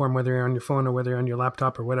what platform, whether you're on your phone or whether you're on your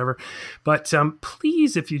laptop or whatever. But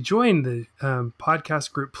please, if you join the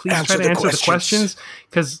podcast group, please try to answer the questions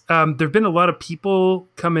because there have been a lot of people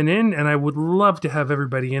coming in and I would love to have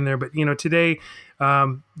everybody in there. But, today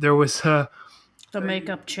there was the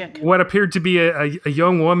makeup chick. What appeared to be a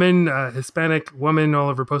young woman, a Hispanic woman, all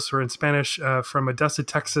of her posts were in Spanish, from Odessa,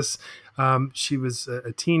 Texas. She was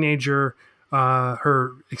a teenager.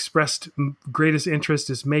 Her expressed greatest interest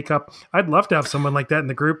is makeup. I'd love to have someone like that in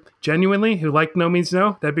the group, genuinely, who liked No Means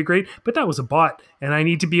No. That'd be great. But that was a bot, and I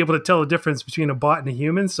need to be able to tell the difference between a bot and a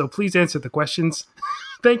human. So please answer the questions.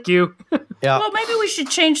 Thank you. Yeah. Well, maybe we should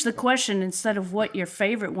change the question instead of what your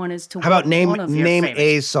favorite one is to how about name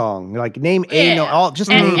a song? Like name a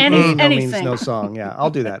name No Means No song. Yeah,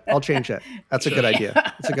 I'll do that. I'll change that. That's a good idea.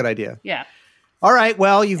 That's a good idea. Yeah. All right.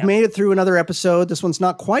 Well, you've made it through another episode. This one's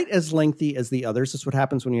not quite as lengthy as the others. That's what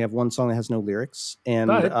happens when you have one song that has no lyrics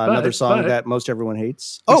and another song that most everyone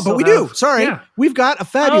hates. Oh, but we do. Sorry. Yeah. We've got a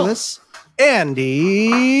fabulous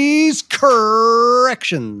Andy's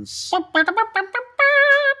Corrections.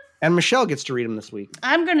 And Michelle gets to read them this week.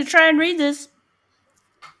 I'm going to try and read this.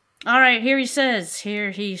 All right, here he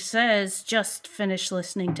says, just finished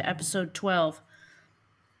listening to episode 12.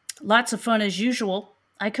 Lots of fun as usual.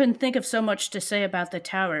 I couldn't think of so much to say about the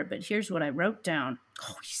tower, but here's what I wrote down.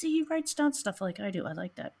 Oh, you see, he writes down stuff like I do. I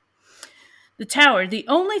like that. The tower. The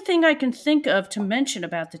only thing I can think of to mention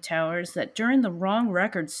about the tower is that during the Wrong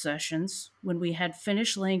Records sessions, when we had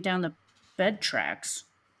finished laying down the bed tracks,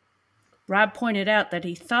 Rob pointed out that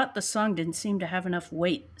he thought the song didn't seem to have enough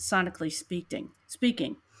weight, sonically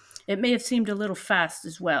speaking. It may have seemed a little fast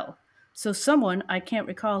as well. So someone, I can't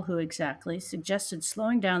recall who exactly, suggested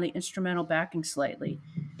slowing down the instrumental backing slightly.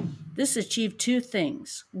 This achieved 2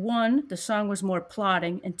 things. 1, the song was more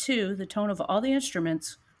plodding, and 2, the tone of all the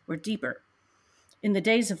instruments were deeper. In the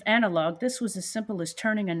days of analog, this was as simple as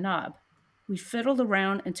turning a knob. We fiddled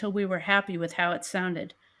around until we were happy with how it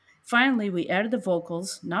sounded. Finally, we added the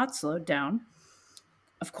vocals, not slowed down.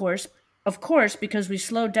 Of course, because we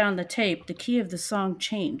slowed down the tape, the key of the song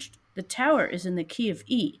changed. The tower is in the key of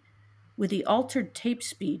E. With the altered tape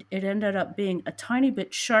speed, it ended up being a tiny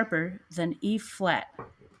bit sharper than E flat.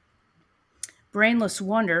 Brainless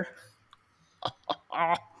Wonder,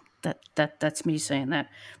 that's me saying that.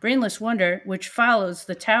 Brainless Wonder, which follows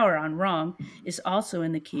the tower on Wrong, is also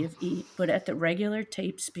in the key of E, but at the regular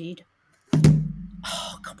tape speed.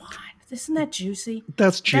 Oh, come on. Isn't that juicy?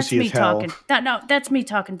 That's juicy as hell. That's me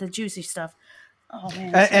talking the juicy stuff. Oh,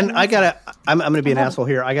 man. And I'm going to be an asshole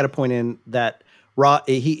here. I got to point in that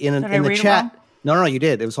in the chat. No, you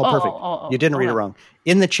did. It was all perfect. You didn't read it wrong.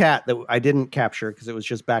 In the chat that I didn't capture because it was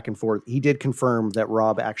just back and forth, he did confirm that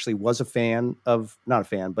Rob actually was not a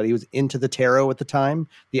fan, but he was into the tarot at the time,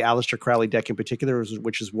 the Aleister Crowley deck in particular,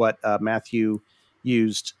 which is what Matthew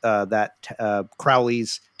used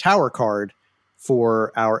Crowley's Tower card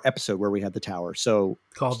for our episode where we had the tower. So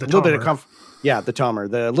called the a little bit of the Tomer.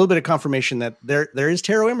 The little bit of confirmation that there is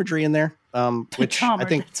tarot imagery in there, which Tomer, I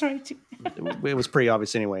think that's right. It was pretty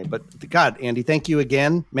obvious anyway. But God, Andy, thank you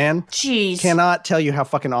again, man. Jeez, cannot tell you how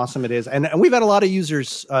fucking awesome it is. And we've had a lot of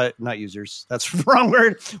users, not users. That's the wrong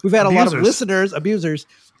word. We've had a lot of listeners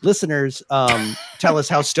tell us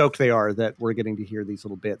how stoked they are that we're getting to hear these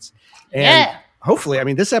little bits. And hopefully, I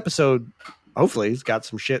mean, this episode. Hopefully he's got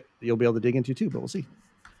some shit you'll be able to dig into too, but we'll see.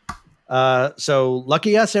 So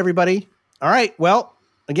lucky us, everybody. All right. Well,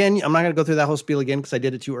 again, I'm not going to go through that whole spiel again because I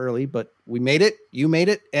did it too early, but we made it. You made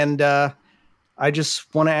it. And I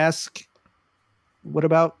just want to ask, what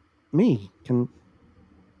about me? Can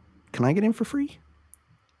I get in for free?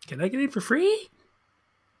 Can I get in for free?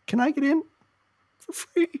 Can I get in for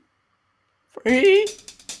free? Free?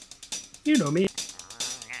 You know me.